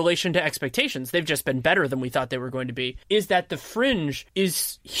in relation to expectations, they've just been better than we thought they were going to be, is that the fringe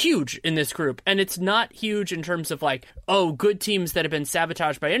is huge in this group. And it's not huge in terms of like, oh, good teams that have been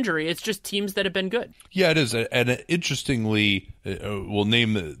sabotaged by injury. It's just teams that have been good. Yeah, it is. And interestingly, we'll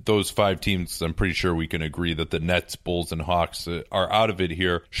name those 5 teams. I'm pretty sure we can agree that the Nets, Bulls, and Hawks are out of it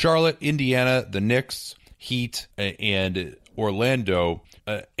here. Charlotte, Indiana, the Knicks, Heat, and Orlando.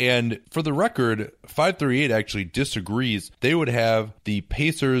 And for the record, 538 actually disagrees. They would have the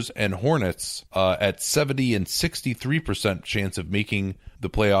Pacers and Hornets at 70 and 63% chance of making the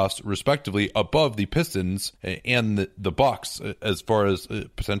playoffs, respectively, above the Pistons and the Bucks as far as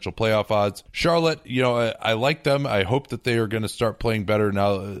potential playoff odds. Charlotte, I like them. I hope that they are going to start playing better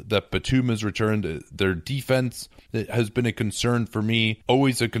now that Batum has returned. Their defense has been a concern for me,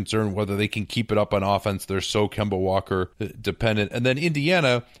 always a concern whether they can keep it up on offense. They're so Kemba Walker dependent. And then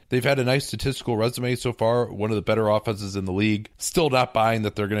Indiana, they've had a nice statistical resume so far, one of the better offenses in the league. Still not buying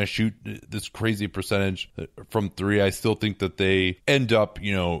that they're going to shoot this crazy percentage from three. I still think that they end up,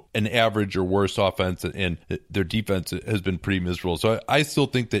 an average or worse offense, and their defense has been pretty miserable. So I still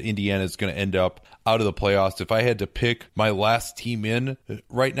think that Indiana is going to end up out of the playoffs. If I had to pick my last team in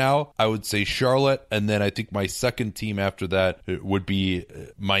right now, I would say Charlotte, and then I think my second team after that would be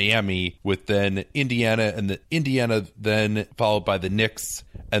Miami, with then Indiana, and Indiana then followed by the Knicks,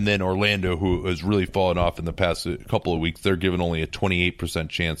 and then Orlando, who has really fallen off in the past couple of weeks. They're given only a 28%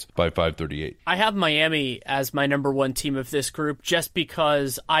 chance by 538. I have Miami as my number one team of this group just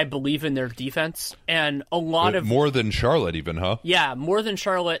because I believe in their defense, and a lot of... More than Charlotte even, huh? Yeah, more than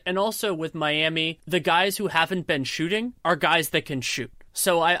Charlotte. And also with Miami, the guys who haven't been shooting are guys that can shoot.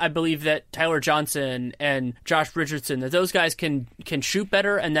 So I believe that Tyler Johnson and Josh Richardson, that those guys can shoot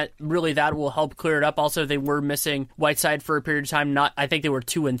better, and that will help clear it up. Also, they were missing Whiteside for a period of time. I think they were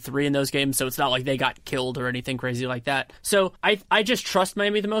 2 and 3 in those games, so it's not like they got killed or anything crazy like that. So I just trust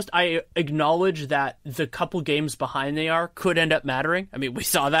Miami the most. I acknowledge that the couple games behind they are could end up mattering. I mean, we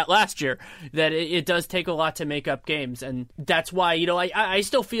saw that last year, that it does take a lot to make up games, and that's why, I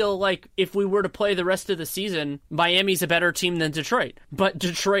still feel like if we were to play the rest of the season, Miami's a better team than Detroit. But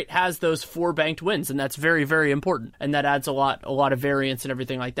Detroit has those 4 banked wins, and that's very, very important. And that adds a lot of variance and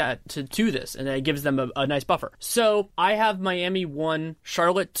everything like that to this, and it gives them a nice buffer. So I have Miami 1,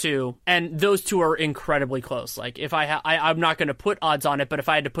 Charlotte 2, and those two are incredibly close. Like, if I'm not going to put odds on it, but if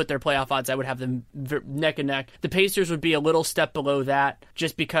I had to put their playoff odds, I would have them neck and neck. The Pacers would be a little step below that,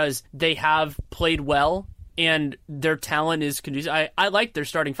 just because they have played well, and their talent is conducive. I like their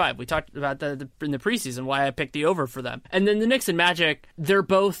starting 5. We talked about that in the preseason, why I picked the over for them. And then the Knicks and Magic, they're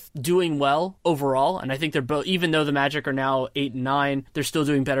both doing well overall, and I think they're both, even though the Magic are now 8 and 9, they're still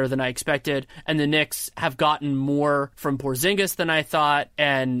doing better than I expected. And the Knicks have gotten more from Porzingis than I thought,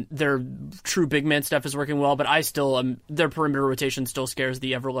 and their true big man stuff is working well, but I still their perimeter rotation still scares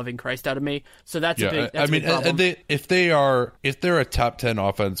the ever-loving Christ out of me. So that's a big problem. And if they're a top 10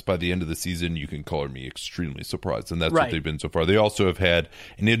 offense by the end of the season, you can color me extremely surprised, and that's right. What they've been so far. They also have had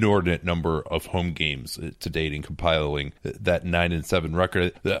an inordinate number of home games to date in compiling that 9-7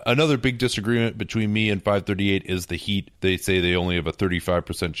 record. Another big disagreement between me and 538 is the Heat. They say they only have a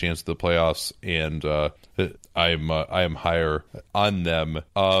 35% chance of the playoffs, and I am higher on them.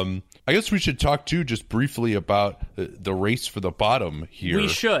 I guess we should talk too, just briefly, about the race for the bottom here. We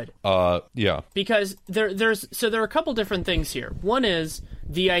should. Yeah. Because there are a couple different things here. One is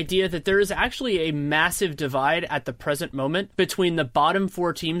the idea that there is actually a massive divide at the present moment between the bottom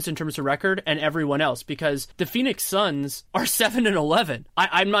 4 teams in terms of record and everyone else, because the Phoenix Suns are 7 and 11.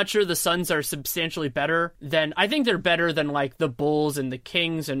 I'm not sure the Suns are substantially better than, I think they're better than like the Bulls and the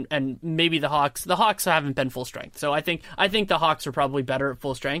Kings and maybe the Hawks. The Hawks haven't been full strength, so I think the Hawks are probably better at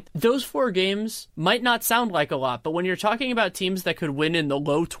full strength. Those 4 games might not sound like a lot, but when you're talking about teams that could win in the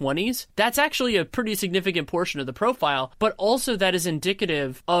low 20s, that's actually a pretty significant portion of the profile, but also that is indicative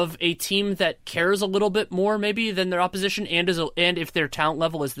of a team that cares a little bit more maybe than their opposition, and if their talent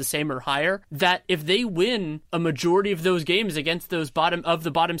level is the same or higher, that if they win a majority of those games against those bottom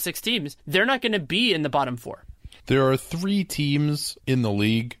 6 teams, they're not going to be in the bottom 4. There are 3 teams in the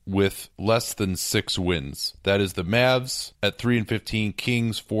league with less than 6 wins. That is the Mavs at 3-15,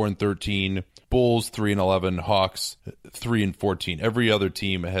 Kings 4-13, Bulls 3-11, Hawks 3-14. Every other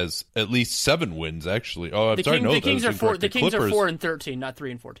team has at least 7 wins. Actually, the Kings are 4-13, not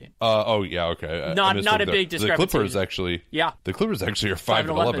 3-14. Oh yeah, okay. Not a big discrepancy. The Clippers actually are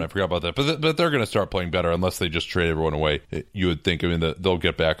 5-11. I forgot about that. But they're going to start playing better unless they just trade everyone away. You would think. I mean, they'll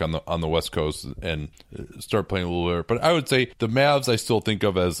get back on the West Coast and start playing a little better. But I would say the Mavs I still think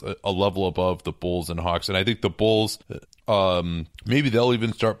of as a level above the Bulls and Hawks, and I think the Bulls. Maybe they'll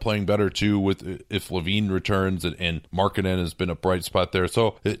even start playing better too if Levine returns, and Markkanen has been a bright spot there.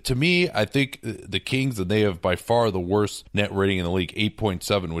 So to me, I think the Kings, and they have by far the worst net rating in the league,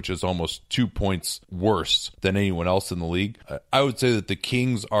 8.7, which is almost 2 points worse than anyone else in the league. I would say that the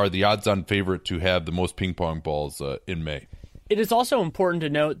Kings are the odds-on favorite to have the most ping pong balls in May. It is also important to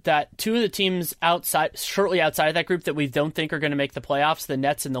note that 2 of the teams shortly outside of that group that we don't think are going to make the playoffs, the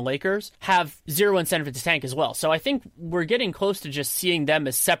Nets and the Lakers, have 0 incentive to tank as well. So I think we're getting close to just seeing them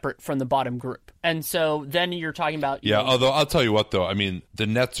as separate from the bottom group. And so then you're talking about... Although I'll tell you what, though. I mean, the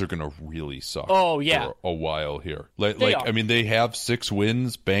Nets are going to really suck for a while here. I mean, they have 6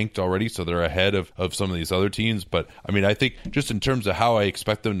 wins banked already, so they're ahead of some of these other teams. But, I mean, I think just in terms of how I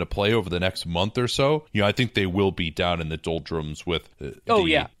expect them to play over the next month or so, I think they will be down in the doldrums with...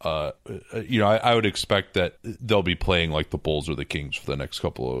 I would expect that they'll be playing like the Bulls or the Kings for the next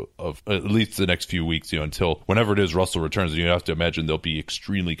couple of at least the next few weeks, until whenever it is Russell returns. You have to imagine they'll be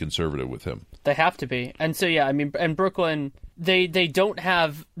extremely conservative with him. They have to be. And so, I mean, and Brooklyn, they don't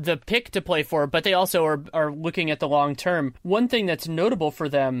have the pick to play for, but they also are looking at the long term. One thing that's notable for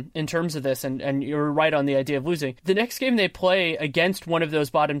them in terms of this, and you're right on the idea of losing, the next game they play against one of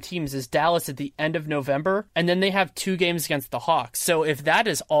those bottom teams is Dallas at the end of November, and then they have 2 games against the Hawks. So if that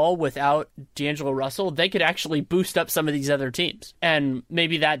is all without D'Angelo Russell, they could actually boost up some of these other teams. And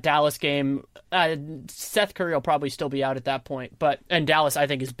maybe that Dallas game, Seth Curry will probably still be out at that point, and Dallas, I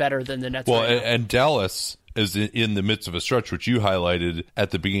think, is better than the Nets. Well, right now. And Dallas is in the midst of a stretch, which you highlighted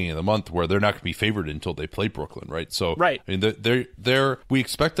at the beginning of the month, where they're not going to be favored until they play Brooklyn, right? So, right. I mean, we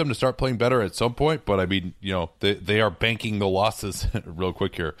expect them to start playing better at some point, but I mean, they are banking the losses real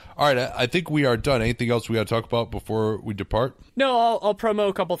quick here. All right, I think we are done. Anything else we got to talk about before we depart? No, I'll promo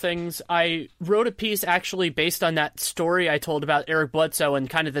a couple things. I wrote a piece actually based on that story I told about Eric Bledsoe and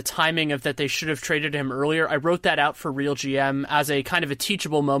kind of the timing of that they should have traded him earlier. I wrote that out for Real GM as a kind of a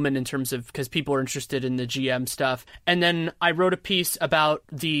teachable moment in terms of, because people are interested in the GM stuff. And then I wrote a piece about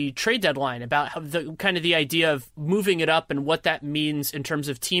the trade deadline, about how the idea of moving it up and what that means in terms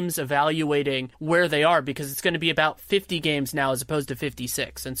of teams evaluating where they are, because it's going to be about 50 games now as opposed to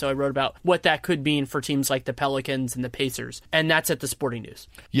 56. And so I wrote about what that could mean for teams like the Pelicans and the Pacers. And that's at the Sporting News.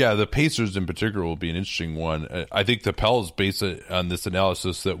 Yeah, the Pacers in particular will be an interesting one. I think the Pels, based on this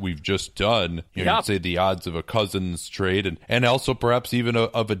analysis that we've just done, you'd say the odds of a Cousins trade and also perhaps even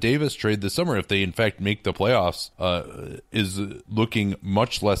of a Davis trade this summer, if they in fact make the playoffs, is looking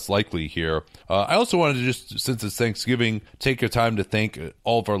much less likely here. I also wanted to just, since it's Thanksgiving, take a time to thank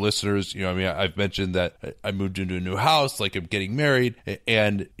all of our listeners. I've mentioned that I moved into a new house, like I'm getting married,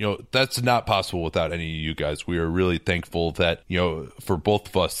 and that's not possible without any of you guys. We are really thankful that for both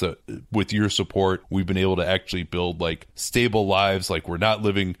of us, with your support, we've been able to actually build like stable lives. Like we're not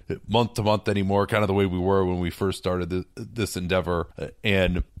living month to month anymore, kind of the way we were when we first started this endeavor.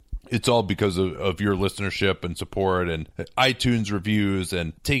 And it's all because of your listenership and support and iTunes reviews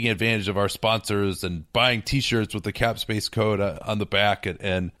and taking advantage of our sponsors and buying t-shirts with the Cap Space code on the back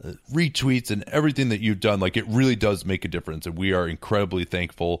and retweets and everything that you've done. Like, it really does make a difference, and we are incredibly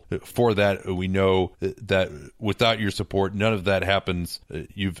thankful for that. We know that without your support, none of that happens.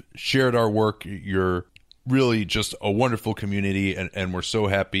 You've shared our work. You're really just a wonderful community, and we're so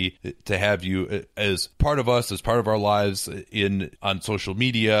happy to have you as part of us, as part of our lives on social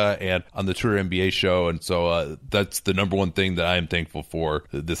media and on the Twitter NBA show. And so that's the number one thing that I am thankful for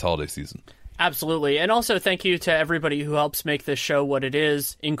this holiday season. Absolutely. And also thank you to everybody who helps make this show what it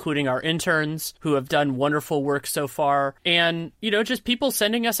is, including our interns who have done wonderful work so far. And, just people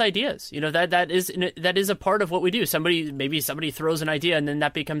sending us ideas. That is a part of what we do. Maybe somebody throws an idea and then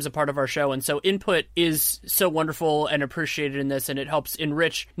that becomes a part of our show. And so input is so wonderful and appreciated in this, and it helps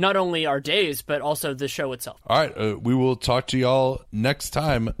enrich not only our days, but also the show itself. All right. We will talk to y'all next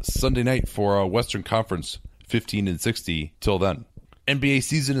time, Sunday night, for Western Conference 15 and 60. Till then. NBA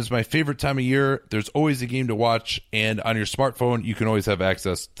season is my favorite time of year. There's always a game to watch, and on your smartphone, you can always have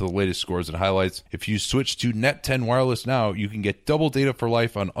access to the latest scores and highlights. If you switch to Net 10 Wireless now, you can get double data for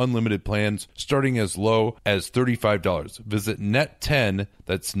life on unlimited plans starting as low as $35. Visit Net 10,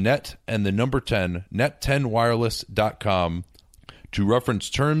 that's Net and the number 10, net10wireless.com to reference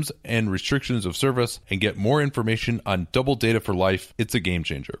terms and restrictions of service and get more information on double data for life. It's a game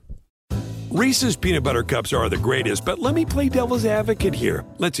changer. Reese's Peanut Butter Cups are the greatest, but let me play devil's advocate here.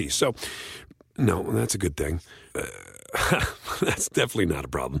 Let's see. So, no, that's a good thing. That's definitely not a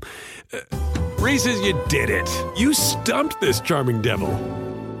problem. Reese's, you did it. You stumped this charming devil.